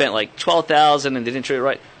 right. I spent like $12,000 and they didn't treat it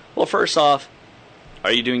right. Well, first off,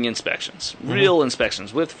 are you doing inspections? Real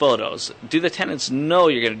inspections with photos? Do the tenants know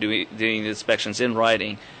you're going to be doing the inspections in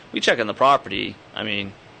writing? We check on the property. I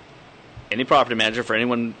mean, any property manager for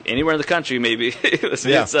anyone anywhere in the country, maybe. It's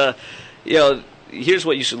you know, here's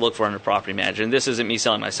what you should look for in a property manager. And this isn't me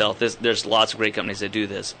selling myself. There's lots of great companies that do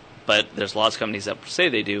this, but there's lots of companies that say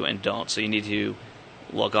they do and don't. So you need to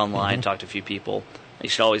look online, talk to a few people. You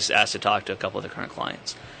should always ask to talk to a couple of their current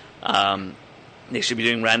clients. They should be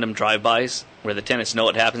doing random drive-bys where the tenants know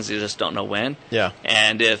what happens, they just don't know when. Yeah.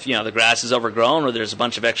 And if, you know, the grass is overgrown or there's a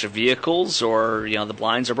bunch of extra vehicles or, you know, the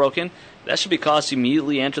blinds are broken, that should be cause to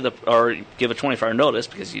immediately enter or give a 24-hour notice,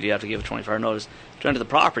 because you do have to give a 24-hour notice to enter the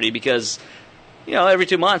property, because, you know, every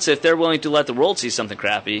 2 months, if they're willing to let the world see something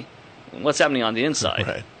crappy, what's happening on the inside?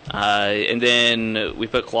 Right. And then we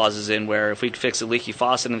put clauses in where if we fix a leaky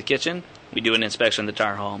faucet in the kitchen, we do an inspection of the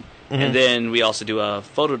entire home. And then we also do a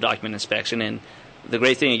photo document inspection. And the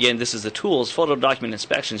great thing, again, this is the tools. Photo document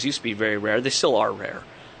inspections used to be very rare. They still are rare.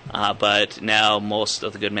 But now most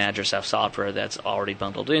of the good managers have software that's already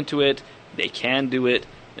bundled into it. They can do it,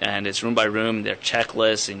 and it's room by room. They're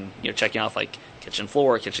checklists, and you're checking off like kitchen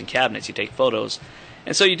floor, kitchen cabinets. You take photos.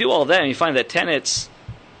 And so you do all that, and you find that tenants,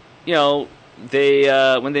 you know, they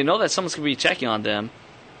when they know that someone's going to be checking on them,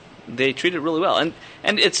 they treat it really well. And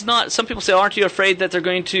it's not, some people say, aren't you afraid that they're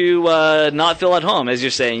going to not feel at home, as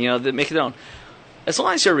you're saying, you know, they make it their own. As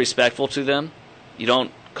long as you're respectful to them, you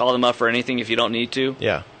don't call them up for anything if you don't need to.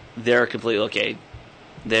 Yeah. They're completely okay.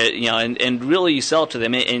 They, you know, and really you sell it to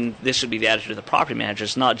them, and this should be the attitude of the property manager.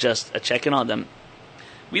 It's not just a check-in on them.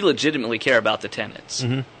 We legitimately care about the tenants.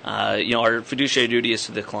 You know, our fiduciary duty is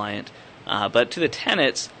to the client, but to the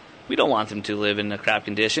tenants, we don't want them to live in a crap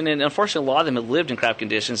condition. And unfortunately, a lot of them have lived in crap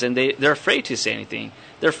conditions, and they're afraid to say anything.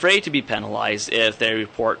 They're afraid to be penalized if they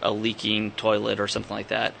report a leaking toilet or something like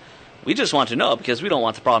that. We just want to know, because we don't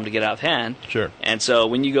want the problem to get out of hand. Sure. And so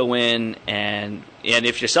when you go in and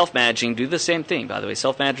if you're self-managing, do the same thing. By the way,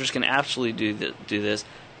 self-managers can absolutely do this.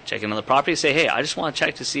 Check in on the property, say, hey, I just want to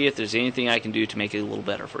check to see if there's anything I can do to make it a little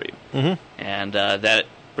better for you. And that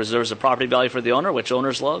preserves the property value for the owner, which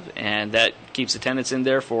owners love, and that keeps the tenants in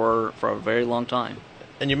there for a very long time.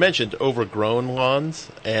 And you mentioned overgrown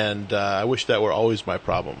lawns, and I wish that were always my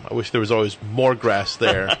problem. I wish there was always more grass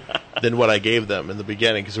there than what I gave them in the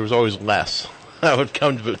beginning, because there was always less. I would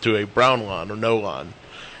come to a brown lawn or no lawn,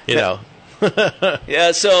 you know.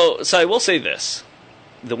 Yeah, so I will say this.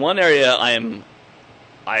 The one area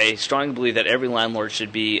I strongly believe that every landlord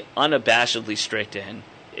should be unabashedly strict in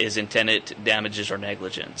is in tenant damages or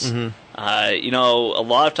negligence. You know, a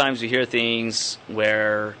lot of times we hear things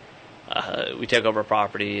where we take over a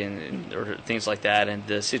property and or things like that, and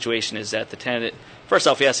the situation is that the tenant, first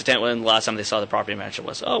off, we ask the tenant when the last time they saw the property manager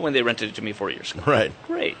was. Oh, when they rented it to me 4 years ago. Right.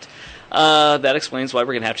 Great. That explains why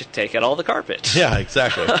we're going to have to take out all the carpet. Yeah,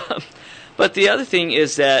 exactly. But the other thing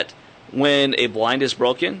is that when a blind is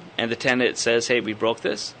broken and the tenant says, hey, we broke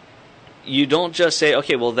this, you don't just say,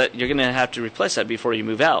 okay, well, that you're going to have to replace that before you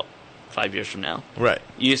move out 5 years from now. Right.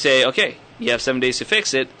 You say, okay, you have 7 days to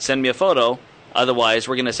fix it. Send me a photo. Otherwise,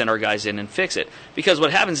 we're going to send our guys in and fix it. Because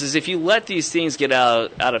what happens is if you let these things get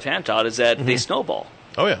out of hand, Todd, is that they snowball.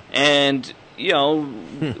 Oh, yeah. And,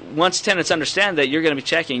 once tenants understand that you're going to be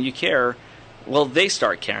checking, you care, well, they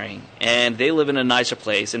start caring. And they live in a nicer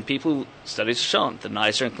place. And studies have shown, the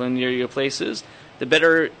nicer and cleaner your place is,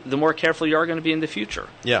 the more careful you are going to be in the future.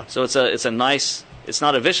 Yeah. So it's a nice, it's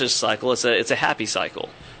not a vicious cycle, it's a happy cycle.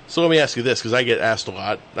 So let me ask you this, because I get asked a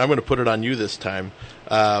lot. I'm going to put it on you this time.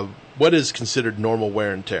 What is considered normal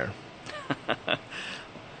wear and tear?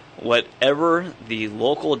 Whatever the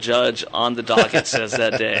local judge on the docket says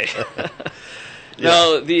that day.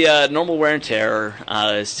 No, the normal wear and tear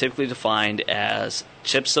is typically defined as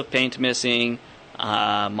chips of paint missing,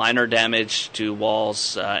 minor damage to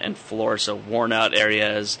walls and floors, so worn out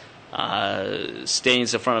areas,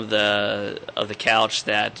 stains in front of the couch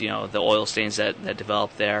that the oil stains that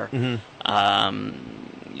develop there. A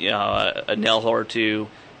nail hole or two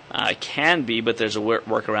can be, but there's a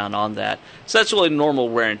workaround on that. So that's really normal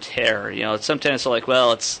wear and tear. Some tenants are like,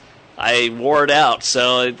 well, I wore it out,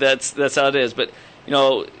 so that's how it is. But in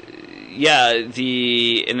an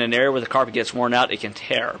area where the carpet gets worn out, it can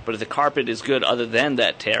tear. But if the carpet is good other than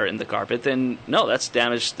that tear in the carpet, then no, that's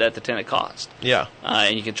damage that the tenant caused. Yeah.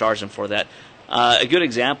 And you can charge them for that. A good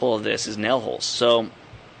example of this is nail holes. So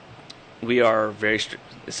we are very strict.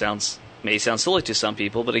 It may sound silly to some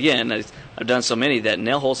people, but again, I've done so many that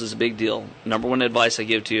nail holes is a big deal. Number one advice I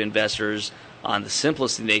give to investors on the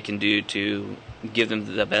simplest thing they can do to give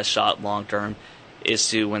them the best shot long term is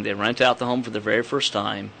to, when they rent out the home for the very first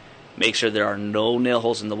time, make sure there are no nail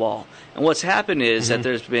holes in the wall. And what's happened is that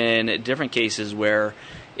there's been different cases where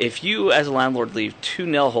if you as a landlord leave 2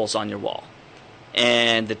 nail holes on your wall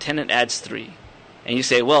and the tenant adds 3, and you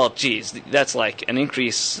say, well, geez, that's like an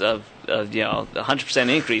increase of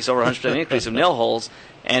 100% increase, over 100% increase of nail holes,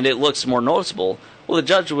 and it looks more noticeable. Well, the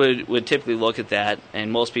judge would typically look at that,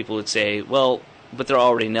 and most people would say, well, but there are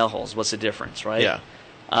already nail holes. What's the difference, right? Yeah.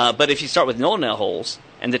 But if you start with no nail holes,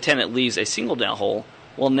 and the tenant leaves a single nail hole,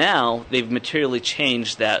 well, now they've materially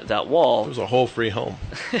changed that wall. It was a hole-free home.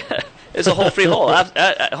 It's a hole-free hole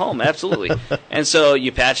at home, absolutely. And so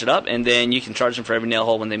you patch it up, and then you can charge them for every nail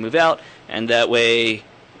hole when they move out, and that way,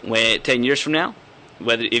 10 years from now,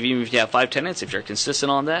 even if you have 5 tenants, if you're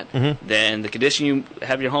consistent on that, then the condition you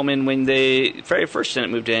have your home in when the very first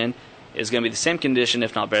tenant moved in is going to be the same condition,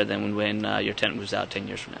 if not better than when your tenant moves out 10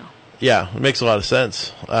 years from now. Yeah, it makes a lot of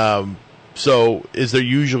sense. So is there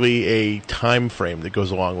usually a time frame that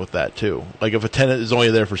goes along with that too? Like if a tenant is only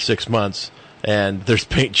there for 6 months and there's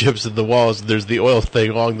paint chips in the walls, there's the oil thing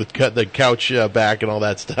along the couch back and all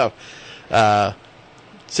that stuff.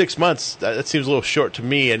 6 months, that seems a little short to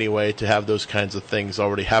me anyway, to have those kinds of things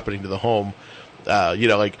already happening to the home.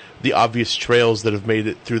 Like the obvious trails that have made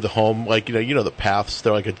it through the home, like, the paths,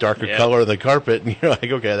 they're like a darker color of the carpet, and you're like,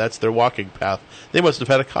 okay, that's their walking path. They must have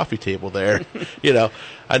had a coffee table there.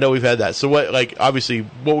 I know we've had that. So obviously,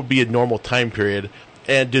 what would be a normal time period?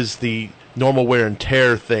 And does the normal wear and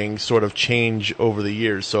tear thing sort of change over the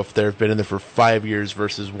years? So if they've been in there for 5 years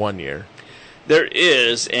versus 1 year? There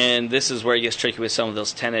is, and this is where it gets tricky with some of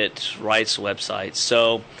those tenant rights websites.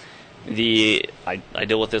 So I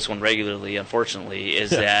deal with this one regularly, unfortunately,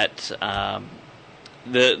 is that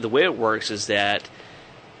the way it works is that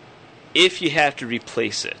if you have to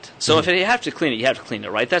replace it, so if you have to clean it, you have to clean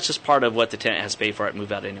it, right? That's just part of what the tenant has to pay for it and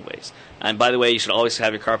move out anyways. And by the way, you should always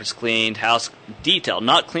have your carpets cleaned, house detailed,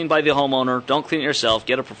 not cleaned by the homeowner. Don't clean it yourself.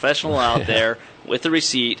 Get a professional out there with a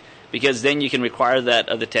receipt, because then you can require that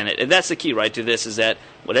of the tenant. And that's the key, right, to this, is that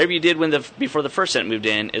whatever you did before the first tenant moved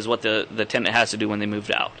in is what the tenant has to do when they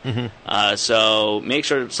moved out. So make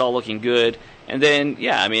sure it's all looking good. And then,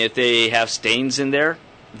 if they have stains in there,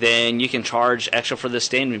 then you can charge extra for the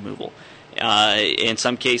stain removal. In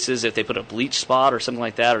some cases, if they put a bleach spot or something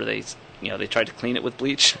like that, or they tried to clean it with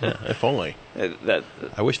bleach. If only.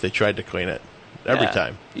 I wish they tried to clean it every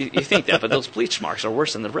time. You think that, but those bleach marks are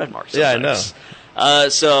worse than the red marks. Yeah, I know.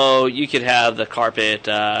 So you could have the carpet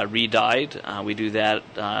re-dyed. We do that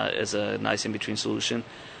as a nice in-between solution.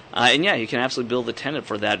 And you can absolutely bill the tenant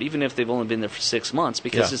for that, even if they've only been there for 6 months,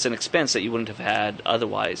 because it's an expense that you wouldn't have had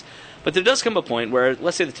otherwise. But there does come a point where,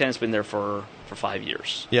 let's say the tenant's been there for 5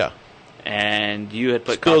 years. Yeah. And you had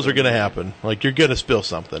put spills are going to happen. Like, you're going to spill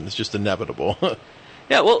something. It's just inevitable.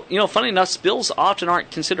 Yeah, well, funny enough, spills often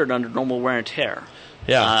aren't considered under normal wear and tear.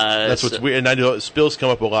 Yeah, that's what's weird. And I know spills come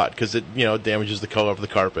up a lot because it, damages the color of the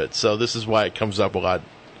carpet. So this is why it comes up a lot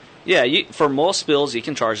Yeah, for most spills, you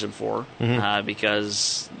can charge them for,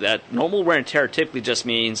 because that normal wear and tear typically just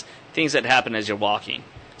means things that happen as you're walking.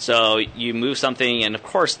 So you move something, and of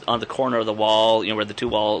course, on the corner of the wall, where the two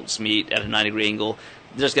walls meet at a 90-degree angle,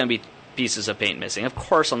 there's going to be pieces of paint missing. Of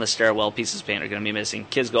course, on the stairwell, pieces of paint are going to be missing.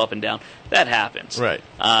 Kids go up and down. That happens. Right.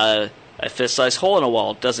 A fist-sized hole in a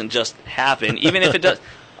wall doesn't just happen, even if it does.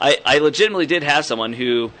 I legitimately did have someone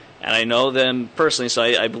who, and I know them personally, so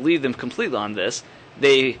I believe them completely on this.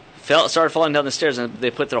 They started falling down the stairs, and they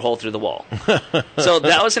put their hole through the wall. So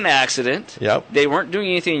that was an accident. Yep. They weren't doing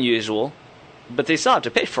anything unusual, but they still have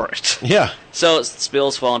to pay for it. Yeah. So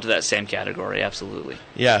spills fall into that same category, absolutely.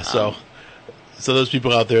 Yeah, so those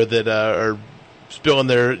people out there that are spilling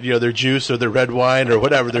their their juice or their red wine or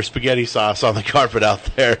whatever, their spaghetti sauce on the carpet out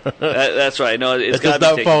there. That's right. No, it's it does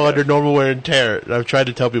not fall under normal wear and tear. I've tried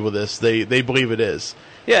to tell people this. They believe it is.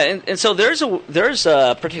 Yeah, and so there's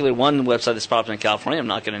particularly one website that's popped in California. I'm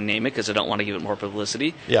not going to name it because I don't want to give it more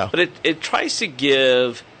publicity. Yeah. But it tries to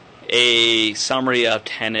give a summary of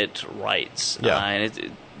tenant rights. Yeah. And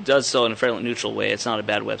it does so in a fairly neutral way. It's not a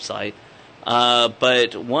bad website.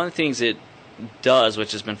 But one of the things it does,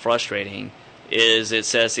 which has been frustrating, is it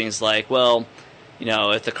says things like, well,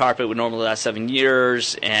 if the carpet would normally last 7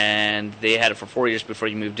 years and they had it for 4 years before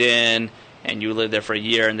you moved in, and you lived there for a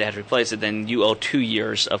year and they had to replace it, then you owe 2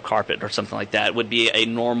 years of carpet or something like that. It would be a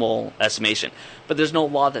normal estimation. But there's no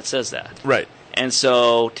law that says that. Right. And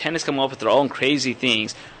so tenants come up with their own crazy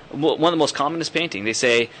things. One of the most common is painting. They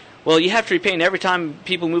say, well, you have to repaint every time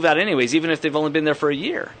people move out anyways, even if they've only been there for a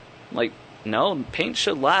year. I'm like, no, paint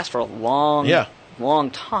should last for a long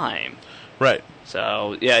time. Right.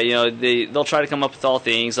 So, they'll try to come up with all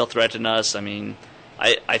things. They'll threaten us. I mean,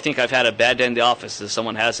 I think I've had a bad day in the office if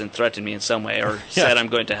someone hasn't threatened me in some way or said I'm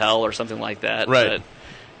going to hell or something like that. Right.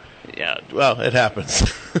 But, yeah. Well, it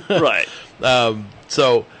happens. Right.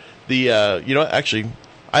 So, actually,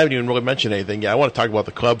 I haven't even really mentioned anything yet. I want to talk about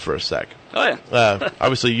the club for a sec. Oh, yeah.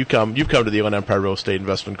 Obviously, you've come to the Inland Empire Real Estate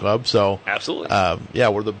Investment Club. So absolutely.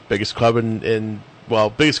 We're the biggest club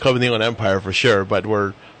biggest club in the Inland Empire for sure, but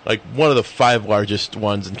we're like one of the 5 largest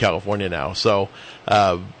ones in California now. So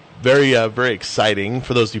very, very exciting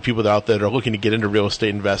for those of you people out there that are looking to get into real estate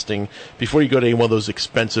investing. Before you go to any one of those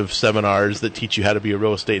expensive seminars that teach you how to be a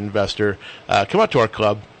real estate investor, come out to our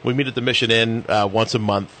club. We meet at the Mission Inn once a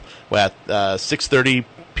month at 6:30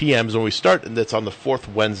 p.m. is when we start, and that's on the 4th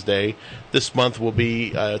Wednesday. This month will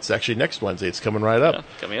be, it's actually next Wednesday. It's coming right up. Yeah,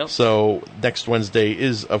 coming up. So next Wednesday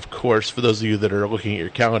is, of course, for those of you that are looking at your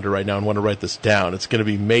calendar right now and want to write this down, it's going to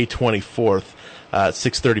be May 24th at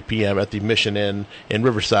 6:30 p.m. at the Mission Inn in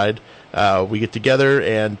Riverside. We get together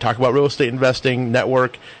and talk about real estate investing,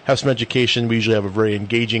 network, have some education. We usually have a very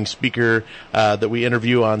engaging speaker that we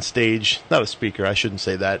interview on stage. Not a speaker, I shouldn't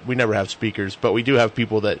say that. We never have speakers, but we do have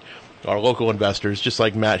people that are local investors, just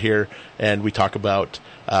like Matt here, and we talk about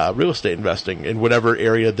real estate investing in whatever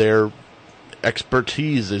area their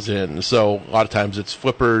expertise is in. So a lot of times it's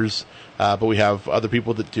flippers, but we have other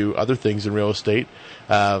people that do other things in real estate.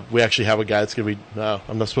 We actually have a guy that's going to be,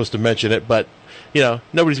 I'm not supposed to mention it, but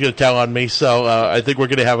nobody's going to tell on me. So I think we're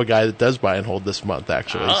going to have a guy that does buy and hold this month,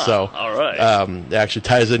 actually. All right. It actually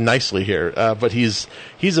ties in nicely here. But he's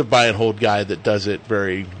a buy and hold guy that does it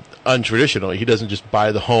very untraditionally. He doesn't just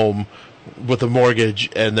buy the home with a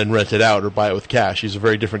mortgage and then rent it out or buy it with cash. He's a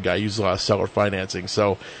very different guy. He uses a lot of seller financing.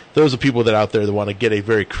 So those are people that out there that want to get a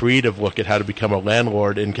very creative look at how to become a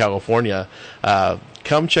landlord in California.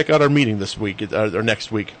 Come check out our meeting this week or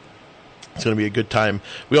next week. It's going to be a good time.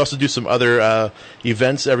 We also do some other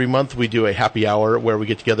events every month. We do a happy hour where we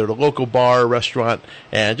get together at a local bar, restaurant,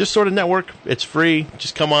 and just sort of network. It's free.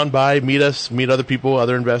 Just come on by, meet us, meet other people,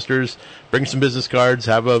 other investors, bring some business cards,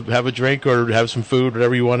 have a drink or have some food,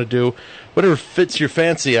 whatever you want to do, whatever fits your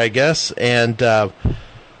fancy, I guess. And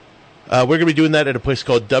we're going to be doing that at a place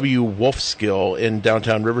called W. Wolfskill in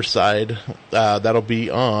downtown Riverside. That'll be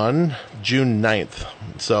on June 9th.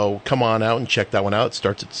 So come on out and check that one out. It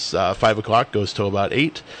starts at 5 o'clock, goes till about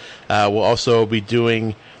 8. We'll also be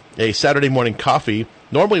doing a Saturday morning coffee.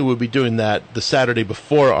 Normally we'll be doing that the Saturday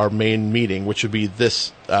before our main meeting, which would be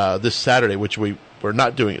this Saturday, which we're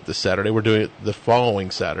not doing it this Saturday. We're doing it the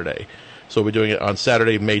following Saturday. So we're doing it on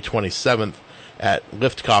Saturday, May 27th. At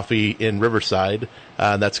Lift Coffee in Riverside.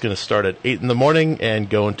 That's going to start at 8 in the morning and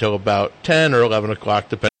go until about 10 or 11 o'clock,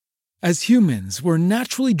 depending. As humans, we're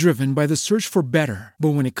naturally driven by the search for better.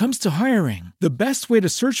 But when it comes to hiring, the best way to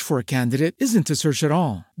search for a candidate isn't to search at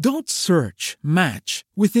all. Don't search, match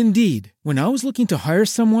with Indeed. When I was looking to hire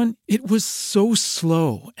someone, it was so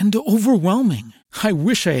slow and overwhelming. I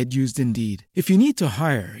wish I had used Indeed. If you need to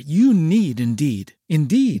hire, you need Indeed.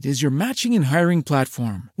 Indeed is your matching and hiring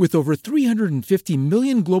platform with over 350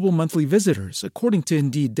 million global monthly visitors, according to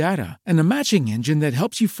Indeed data, and a matching engine that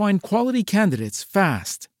helps you find quality candidates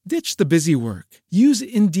fast. Ditch the busy work. Use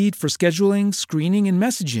Indeed for scheduling, screening, and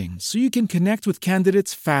messaging so you can connect with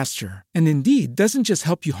candidates faster. And Indeed doesn't just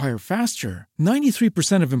help you hire faster.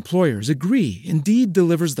 93% of employers agree Indeed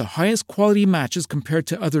delivers the highest quality matches compared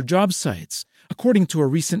to other job sites, according to a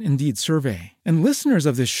recent Indeed survey. And listeners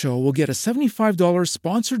of this show will get a $75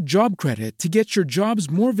 sponsored job credit to get your jobs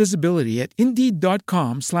more visibility at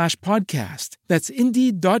Indeed.com/podcast. That's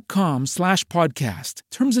Indeed.com/podcast.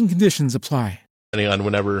 Terms and conditions apply. On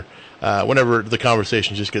whenever the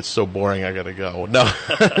conversation just gets so boring, I gotta go. No,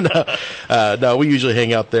 we usually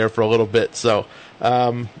hang out there for a little bit. So,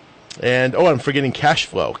 I'm forgetting Cash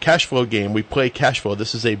Flow. Cash Flow game. We play Cash Flow.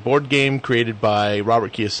 This is a board game created by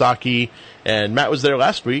Robert Kiyosaki, and Matt was there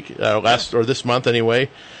last week, or this month anyway.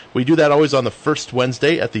 We do that always on the first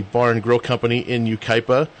Wednesday at the Bar and Grill Company in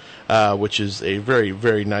Yucaipa, which is a very,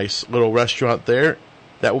 very nice little restaurant there.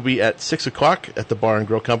 That will be at 6 o'clock at the Bar and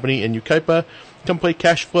Grill Company in Yucaipa. Come play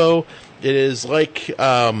Cash Flow. It is like, it's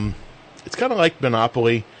kind of like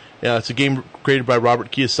Monopoly. It's a game created by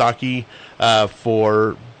Robert Kiyosaki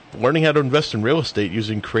for learning how to invest in real estate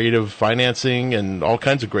using creative financing and all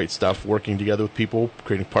kinds of great stuff, working together with people,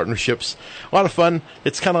 creating partnerships. A lot of fun.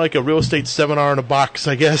 It's kind of like a real estate seminar in a box,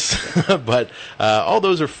 I guess. But all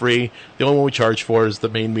those are free. The only one we charge for is the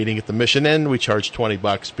main meeting at the Mission Inn. We charge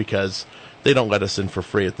 $20 because they don't let us in for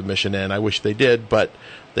free at the Mission Inn. I wish they did, but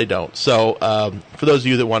they don't. So for those of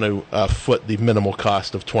you that want to foot the minimal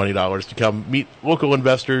cost of $20 to come meet local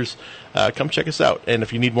investors, come check us out. And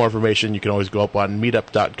if you need more information, you can always go up on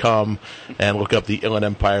meetup.com and look up the Inland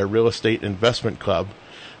Empire Real Estate Investment Club.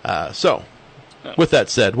 So with that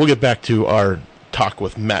said, we'll get back to our talk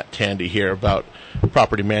with Matt Tandy here about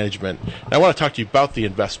property management. And I want to talk to you about the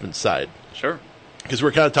investment side. Sure. Because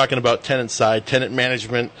we're kind of talking about tenant side, tenant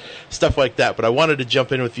management, stuff like that. But I wanted to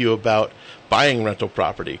jump in with you about buying rental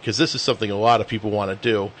property, because this is something a lot of people want to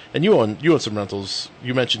do. And you own some rentals.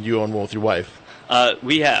 You mentioned you own one with your wife.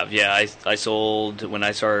 We have, yeah. I sold, when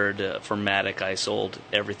I started for Matic, I sold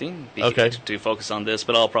everything to focus on this,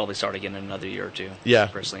 but I'll probably start again in another year or two. Yeah.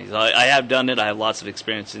 Personally. So I have done it. I have lots of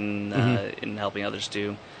experience in helping others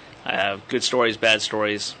too. I have good stories, bad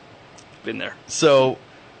stories. Been there. So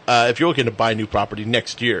if you're looking to buy new property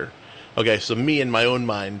next year, okay, so me in my own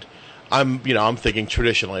mind, I'm thinking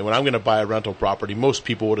traditionally, when I'm going to buy a rental property, most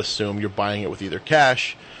people would assume you're buying it with either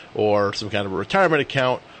cash or some kind of a retirement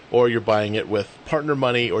account, or you're buying it with partner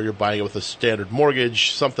money, or you're buying it with a standard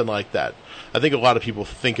mortgage, something like that. I think a lot of people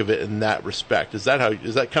think of it in that respect. Is that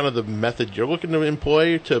kind of the method you're looking to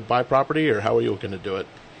employ to buy property, or how are you looking to do it?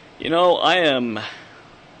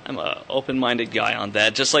 I'm an open-minded guy on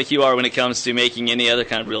that, just like you are when it comes to making any other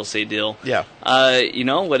kind of real estate deal. Yeah.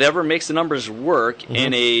 Whatever makes the numbers work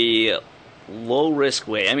in a low-risk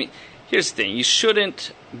way. I mean, here's the thing. You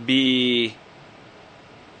shouldn't be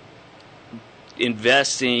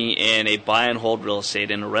investing in a buy-and-hold real estate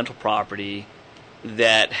in a rental property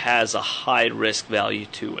that has a high risk value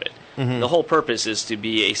to it. The whole purpose is to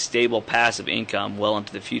be a stable passive income well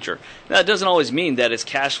into the future. Now, that doesn't always mean that it's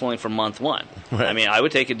cash flowing from month one. Right. I mean, I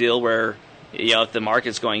would take a deal where, if the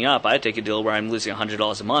market's going up, I'd take a deal where I'm losing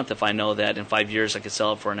 $100 a month if I know that in 5 years I could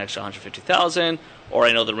sell it for an extra $150,000, or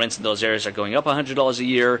I know the rents in those areas are going up $100 a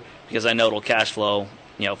year because I know it'll cash flow,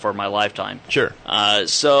 for my lifetime. Sure.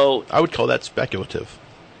 So I would call that speculative.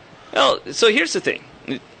 Well, so here's the thing.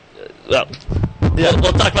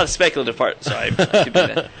 We'll talk about the speculative part. Sorry.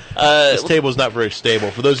 This table's not very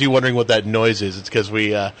stable. For those of you wondering what that noise is, it's because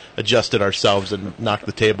we adjusted ourselves and knocked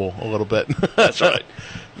the table a little bit. That's right.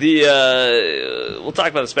 We'll talk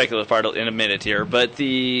about the speculative part in a minute here, but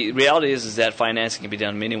the reality is that financing can be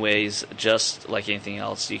done in many ways, just like anything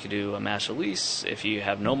else. You could do a master lease. If you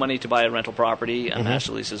have no money to buy a rental property, a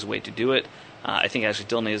master lease is a way to do it. I think actually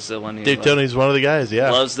Tilney is the one who Dave Tilney's one of the guys,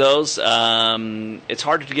 yeah. Loves those. It's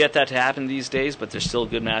harder to get that to happen these days, but there's still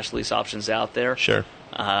good master lease options out there. Sure.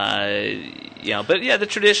 But the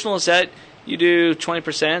traditional is that you do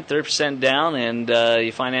 20%, 30% down, and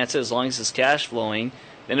you finance it as long as it's cash flowing.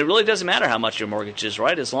 Then it really doesn't matter how much your mortgage is,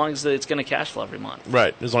 right? As long as it's going to cash flow every month.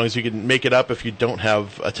 Right. As long as you can make it up if you don't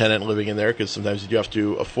have a tenant living in there, because sometimes you do have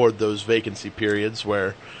to afford those vacancy periods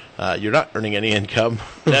where you're not earning any income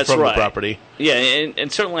That's from right. the property. Yeah,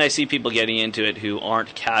 and certainly I see people getting into it who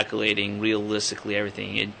aren't calculating realistically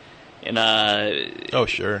everything. Oh,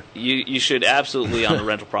 sure. You should absolutely, on a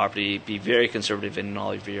rental property, be very conservative in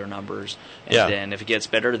all of your numbers. And Yeah. then if it gets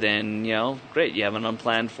better, then, great. You have an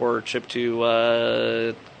unplanned for a trip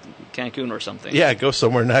to Cancun or something. Yeah, go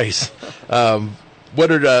somewhere nice. What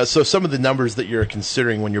are so some of the numbers that you're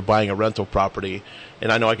considering when you're buying a rental property?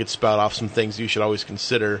 And I know I could spout off some things you should always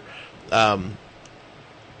consider.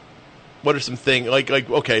 What are some things like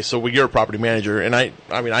okay, so you're a property manager, and I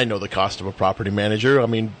mean I know the cost of a property manager. I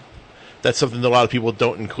mean that's something that a lot of people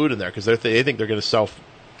don't include in there because they think they're going to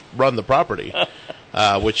self-run the property,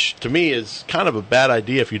 which to me is kind of a bad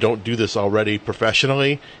idea if you don't do this already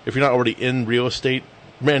professionally. If you're not already in real estate,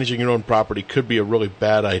 managing your own property could be a really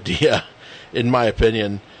bad idea, in my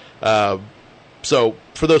opinion. So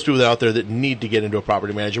for those people out there that need to get into a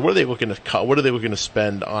property manager, what are they looking to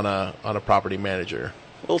spend on a property manager?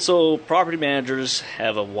 Well, so property managers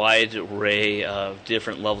have a wide array of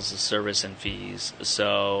different levels of service and fees.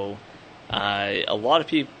 So a lot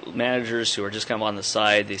of managers who are just kind of on the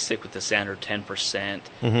side, they stick with the standard 10%.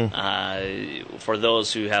 For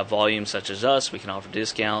those who have volume such as us, we can offer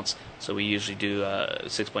discounts. So we usually do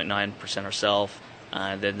 6.9% ourselves.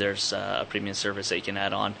 Then there's a premium service that you can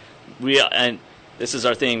add on. And this is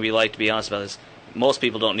our thing. We like to be honest about this. Most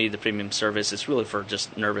people don't need the premium service. It's really for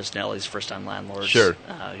just nervous Nellies, first-time landlords, sure,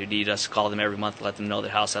 who need us to call them every month to let them know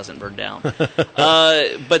their house hasn't burned down.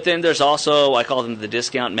 But then there's also, I call them the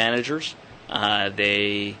discount managers.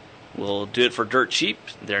 They will do it for dirt cheap.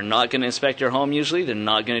 They're not going to inspect your home usually. They're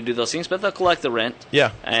not going to do those things, but they'll collect the rent.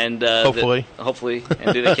 Yeah, and hopefully,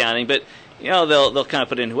 and do the accounting. But they'll kind of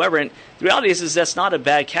put in whoever. And the reality is that's not a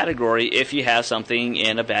bad category if you have something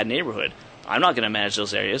in a bad neighborhood. I'm not going to manage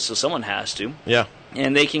those areas, so someone has to. Yeah.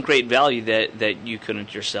 And they can create value that you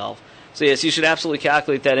couldn't yourself. So, yes, you should absolutely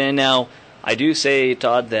calculate that in. Now, I do say,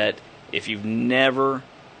 Todd, that if you've never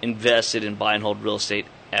invested in buy and hold real estate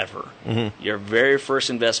ever, your very first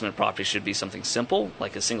investment property should be something simple,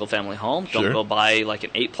 like a single-family home. Sure. Don't go buy like an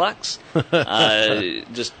 8-plex.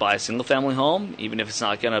 Just buy a single-family home, even if it's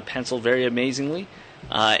not going to pencil very amazingly.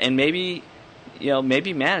 And maybe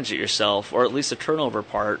manage it yourself, or at least the turnover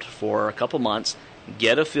part for a couple months.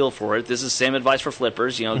 Get a feel for it. This is the same advice for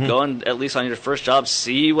flippers. Go and at least on your first job,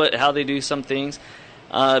 see how they do some things,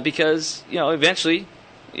 because eventually,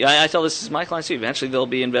 I tell this to my clients too. Eventually, they'll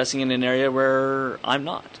be investing in an area where I'm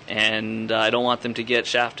not, and I don't want them to get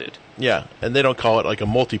shafted. Yeah, and they don't call it like a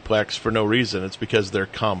multiplex for no reason. It's because they're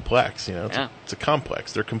complex. It's a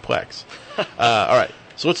complex. They're complex. All right.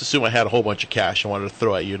 So let's assume I had a whole bunch of cash I wanted to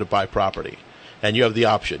throw at you to buy property. And you have the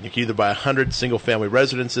option. You can either buy 100 single-family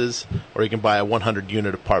residences or you can buy a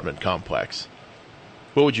 100-unit apartment complex.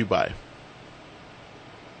 What would you buy?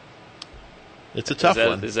 It's a tough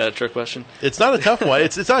one. Is that a trick question? It's not a tough one.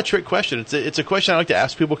 It's not a trick question. It's a question I like to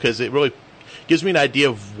ask people because it really gives me an idea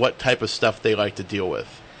of what type of stuff they like to deal with.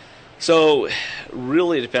 So,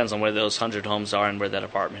 really it depends on where those 100 homes are and where that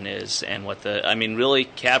apartment is and really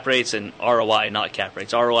cap rates and ROI, not cap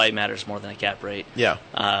rates. ROI matters more than a cap rate. Yeah.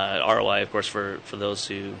 ROI, of course, for those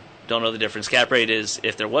who don't know the difference, cap rate is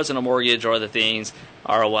if there wasn't a mortgage or other things.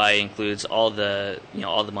 ROI includes all the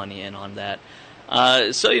money in on that.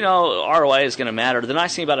 ROI is going to matter. The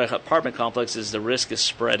nice thing about an apartment complex is the risk is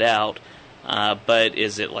spread out. But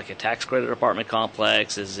is it like a tax credit apartment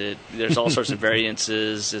complex? There's all sorts of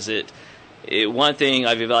variances. One thing,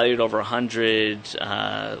 I've evaluated over 100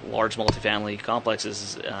 large multifamily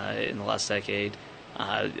complexes in the last decade.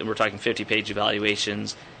 We're talking 50-page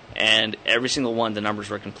evaluations, and every single one, the numbers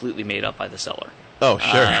were completely made up by the seller. Oh,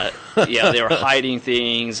 sure. They were hiding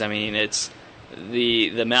things. I mean, it's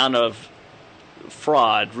the amount of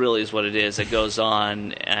fraud really is what it is that goes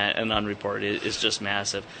on and unreported is just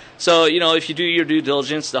massive. So, if you do your due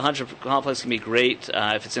diligence, the 100 complex can be great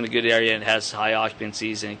if it's in a good area and has high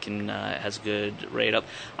occupancies and it has a good rate up.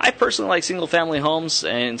 I personally like single-family homes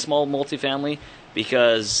and small multifamily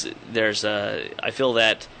because I feel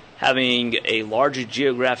that having a larger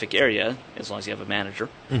geographic area, as long as you have a manager,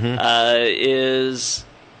 is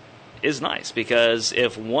nice because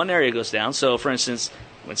if one area goes down, so for instance,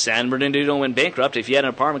 when San Bernardino went bankrupt, if you had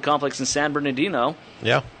an apartment complex in San Bernardino,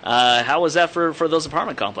 how was that for those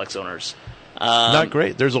apartment complex owners? Not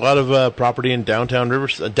great. There's a lot of property in downtown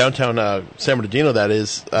San Bernardino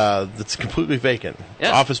that's completely vacant.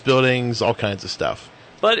 Yeah. Office buildings, all kinds of stuff.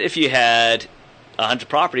 But if you had 100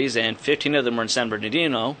 properties and 15 of them were in San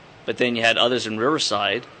Bernardino, but then you had others in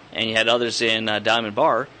Riverside and you had others in Diamond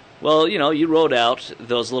Bar, well, you rode out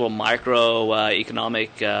those little micro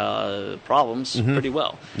economic problems pretty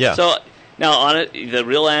well. Yeah. So Now, on it, the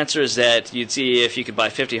real answer is that you'd see if you could buy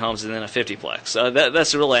 50 homes and then a 50-plex.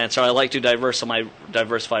 That's the real answer. I like to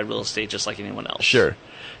diversify real estate just like anyone else. Sure.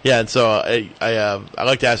 Yeah, and so I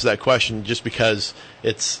like to ask that question just because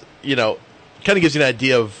it's, kind of gives you an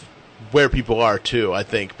idea of where people are, too, I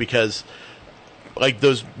think, because like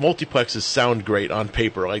those multiplexes sound great on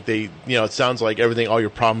paper. Like it sounds like all your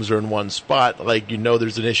problems are in one spot. Like,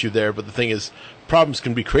 there's an issue there, but the thing is, problems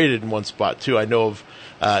can be created in one spot, too. I know of,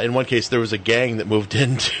 in one case, there was a gang that moved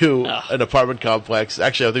into an apartment complex.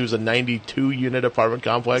 Actually, I think it was a 92-unit apartment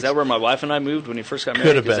complex. Is that where my wife and I moved when we first got married?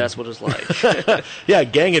 Could have been. That's what it was like. Yeah, a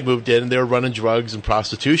gang had moved in, and they were running drugs and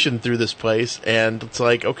prostitution through this place. And it's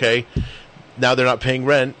like, okay, now they're not paying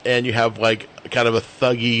rent, and you have, like, kind of a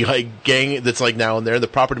thuggy, like, gang that's, like, now in there. The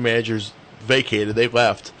property managers vacated. They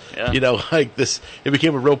left. Yeah. Like this, it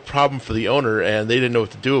became a real problem for the owner, and they didn't know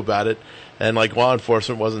what to do about it. And, like, law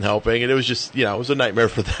enforcement wasn't helping. And it was just, it was a nightmare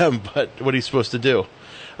for them. But what are you supposed to do?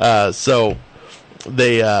 So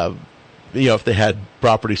they, if they had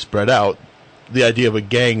property spread out, the idea of a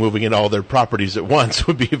gang moving in all their properties at once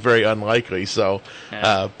would be very unlikely. So,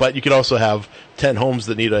 but you could also have 10 homes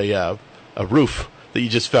that need a roof that you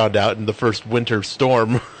just found out in the first winter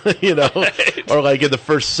storm, right. Or like in the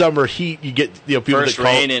first summer heat, you get people first that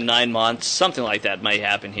call rain in 9 months, something like that might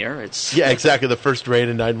happen here. Yeah, exactly. The first rain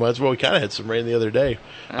in 9 months. Well, we kind of had some rain the other day,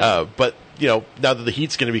 but now that the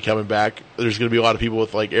heat's going to be coming back, there's going to be a lot of people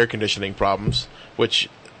with like air conditioning problems, which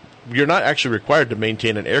you're not actually required to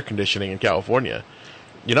maintain an air conditioning in California.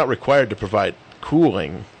 You're not required to provide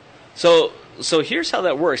cooling. So here's how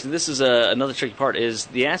that works, and this is another tricky part, is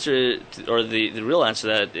the answer, or the real answer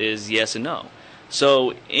to that is yes and no.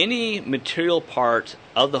 So any material part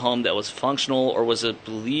of the home that was functional or was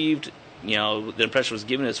believed, the impression was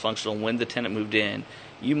given as functional when the tenant moved in,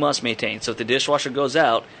 you must maintain. So if the dishwasher goes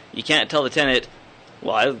out, you can't tell the tenant,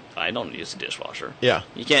 well, I don't use the dishwasher. Yeah.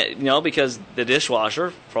 You can't, because the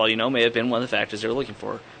dishwasher, for all you know, may have been one of the factors they were looking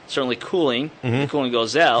for. Certainly cooling, the cooling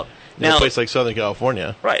goes out. Now, in a place like Southern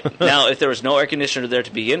California. Right. Now, if there was no air conditioner there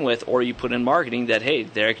to begin with, or you put in marketing that, hey,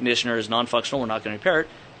 the air conditioner is non-functional, we're not going to repair it,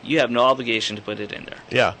 you have no obligation to put it in there.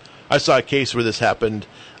 Yeah. I saw a case where this happened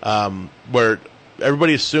where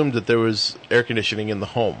everybody assumed that there was air conditioning in the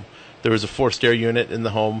home. There was a forced air unit in the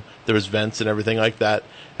home. There was vents and everything like that.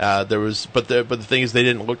 But the thing is, they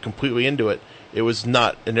didn't look completely into it. It was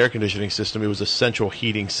not an air conditioning system. It was a central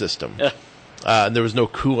heating system. Yeah. And there was no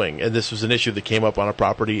cooling, and this was an issue that came up on a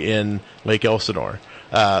property in Lake Elsinore.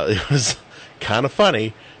 It was kind of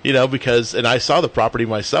funny, because, and I saw the property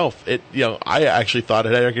myself. I actually thought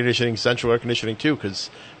it had central air conditioning too,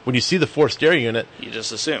 because when you see the forced air unit, you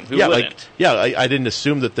just assume. Who wouldn't? I didn't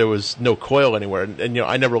assume that there was no coil anywhere, and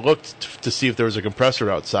I never looked to see if there was a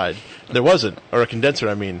compressor outside. There wasn't, or a condenser.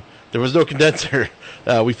 I mean, there was no condenser.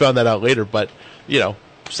 We found that out later, but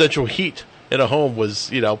central heat in a home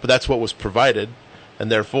was, but that's what was provided,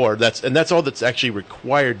 and therefore that's all that's actually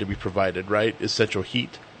required to be provided, right? Is central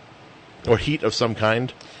heat, or heat of some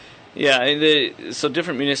kind. Yeah, so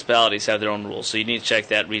different municipalities have their own rules, so you need to check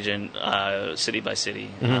that region, city by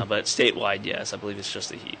city. But statewide, yes, I believe it's just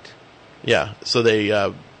the heat. Yeah, so they,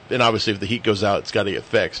 and obviously if the heat goes out, it's got to get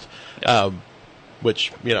fixed. Which,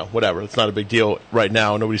 whatever, it's not a big deal right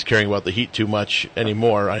now. Nobody's caring about the heat too much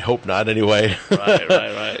anymore. I hope not, anyway.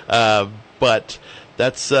 Right. But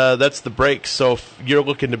that's the break. So if you're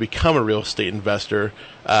looking to become a real estate investor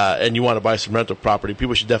and you want to buy some rental property,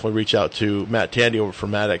 people should definitely reach out to Matt Tandy over from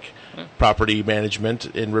Matic Property Management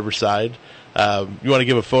in Riverside. You want to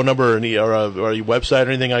give a phone number or a website or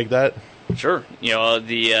anything like that? Sure.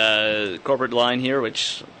 The corporate line here,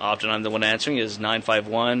 which often I'm the one answering, is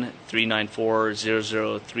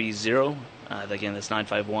 951-394-0030. Again, that's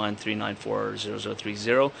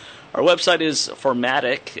 951-394-0030. Our website is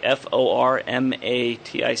Formatic,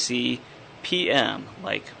 Formatic PM,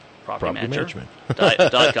 like property management.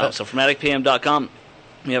 .com. So formaticpm.com.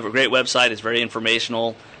 We have a great website. It's very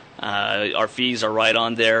informational. Our fees are right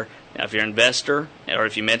on there. Now, if you're an investor, or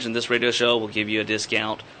if you mention this radio show, we'll give you a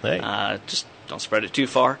discount. Hey. Just don't spread it too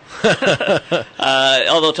far.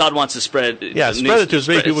 Although Todd wants to spread it to as many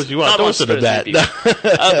people as you want. Don't listen to that.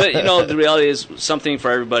 But, the reality is something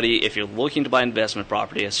for everybody. If you're looking to buy investment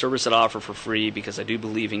property, a service that I offer for free, because I do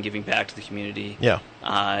believe in giving back to the community,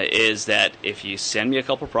 is that if you send me a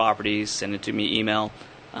couple properties, send it to me email,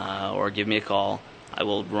 or give me a call, I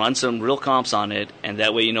will run some real comps on it, and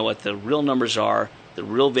that way you know what the real numbers are, the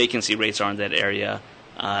real vacancy rates are in that area,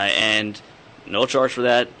 and no charge for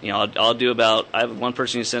that. I'll do I have one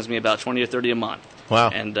person who sends me about 20 or 30 a month. Wow.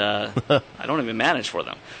 And I don't even manage for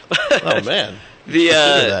them. Oh, man.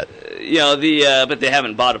 But they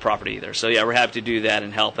haven't bought a property either. So yeah, we're happy to do that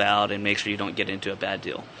and help out and make sure you don't get into a bad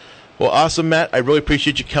deal. Well, awesome, Matt. I really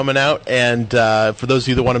appreciate you coming out. And for those of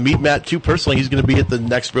you that want to meet Matt, too, personally, he's going to be at the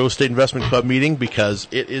next Real Estate Investment Club meeting because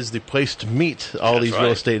it is the place to meet all these real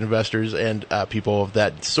estate investors and people of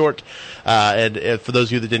that sort. And for those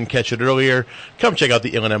of you that didn't catch it earlier, come check out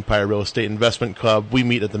the Inland Empire Real Estate Investment Club. We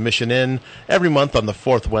meet at the Mission Inn every month on the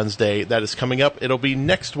fourth Wednesday. That is coming up. It'll be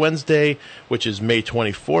next Wednesday, which is May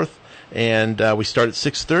 24th. And we start at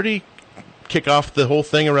 6:30. Kick off the whole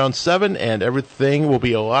thing around 7, and everything will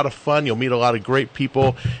be a lot of fun. You'll meet a lot of great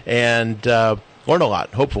people and learn a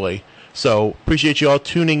lot, hopefully. So appreciate you all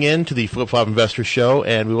tuning in to the Flip Flop Investor Show,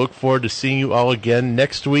 and we look forward to seeing you all again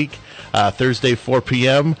next week, Thursday, 4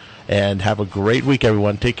 p.m., and have a great week,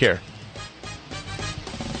 everyone. Take care.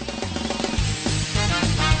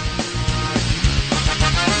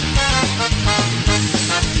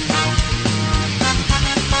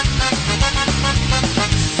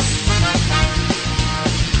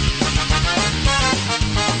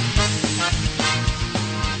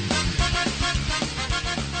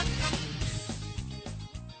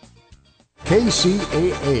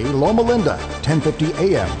 KCAA Loma Linda, 1050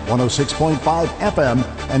 AM, 106.5 FM,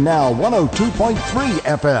 and now 102.3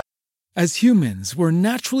 FM. As humans, we're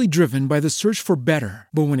naturally driven by the search for better.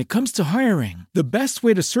 But when it comes to hiring, the best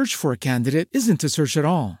way to search for a candidate isn't to search at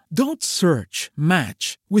all. Don't search,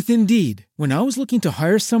 match with Indeed. When I was looking to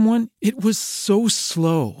hire someone, it was so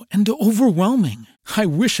slow and overwhelming. I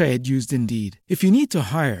wish I had used Indeed. If you need to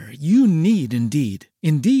hire, you need Indeed.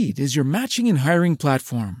 Indeed is your matching and hiring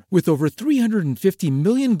platform with over 350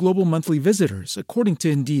 million global monthly visitors, according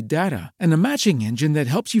to Indeed data, and a matching engine that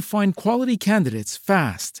helps you find quality candidates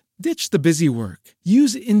fast. Ditch the busy work.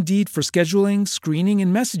 Use Indeed for scheduling, screening,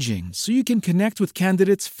 and messaging so you can connect with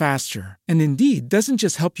candidates faster. And Indeed doesn't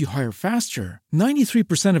just help you hire faster.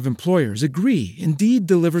 93% of employers agree Indeed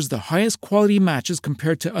delivers the highest quality matches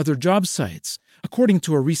compared to other job sites, according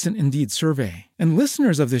to a recent Indeed survey. And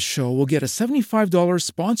listeners of this show will get a $75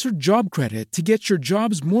 sponsored job credit to get your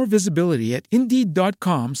jobs more visibility at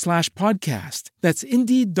Indeed.com/podcast. That's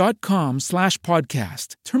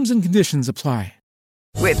Indeed.com/podcast. Terms and conditions apply.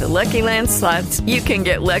 With the Lucky Land Slots, you can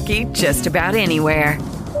get lucky just about anywhere.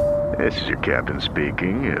 This is your captain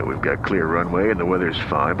speaking. We've got clear runway and the weather's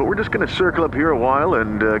fine, but we're just going to circle up here a while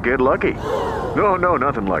and get lucky. No,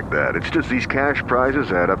 nothing like that. It's just these cash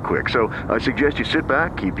prizes add up quick. So I suggest you sit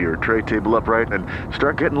back, keep your tray table upright, and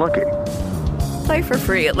start getting lucky. Play for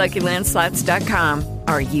free at LuckyLandSlots.com.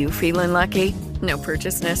 Are you feeling lucky? No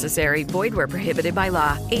purchase necessary. Void where prohibited by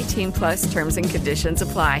law. 18+ terms and conditions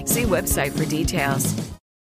apply. See website for details.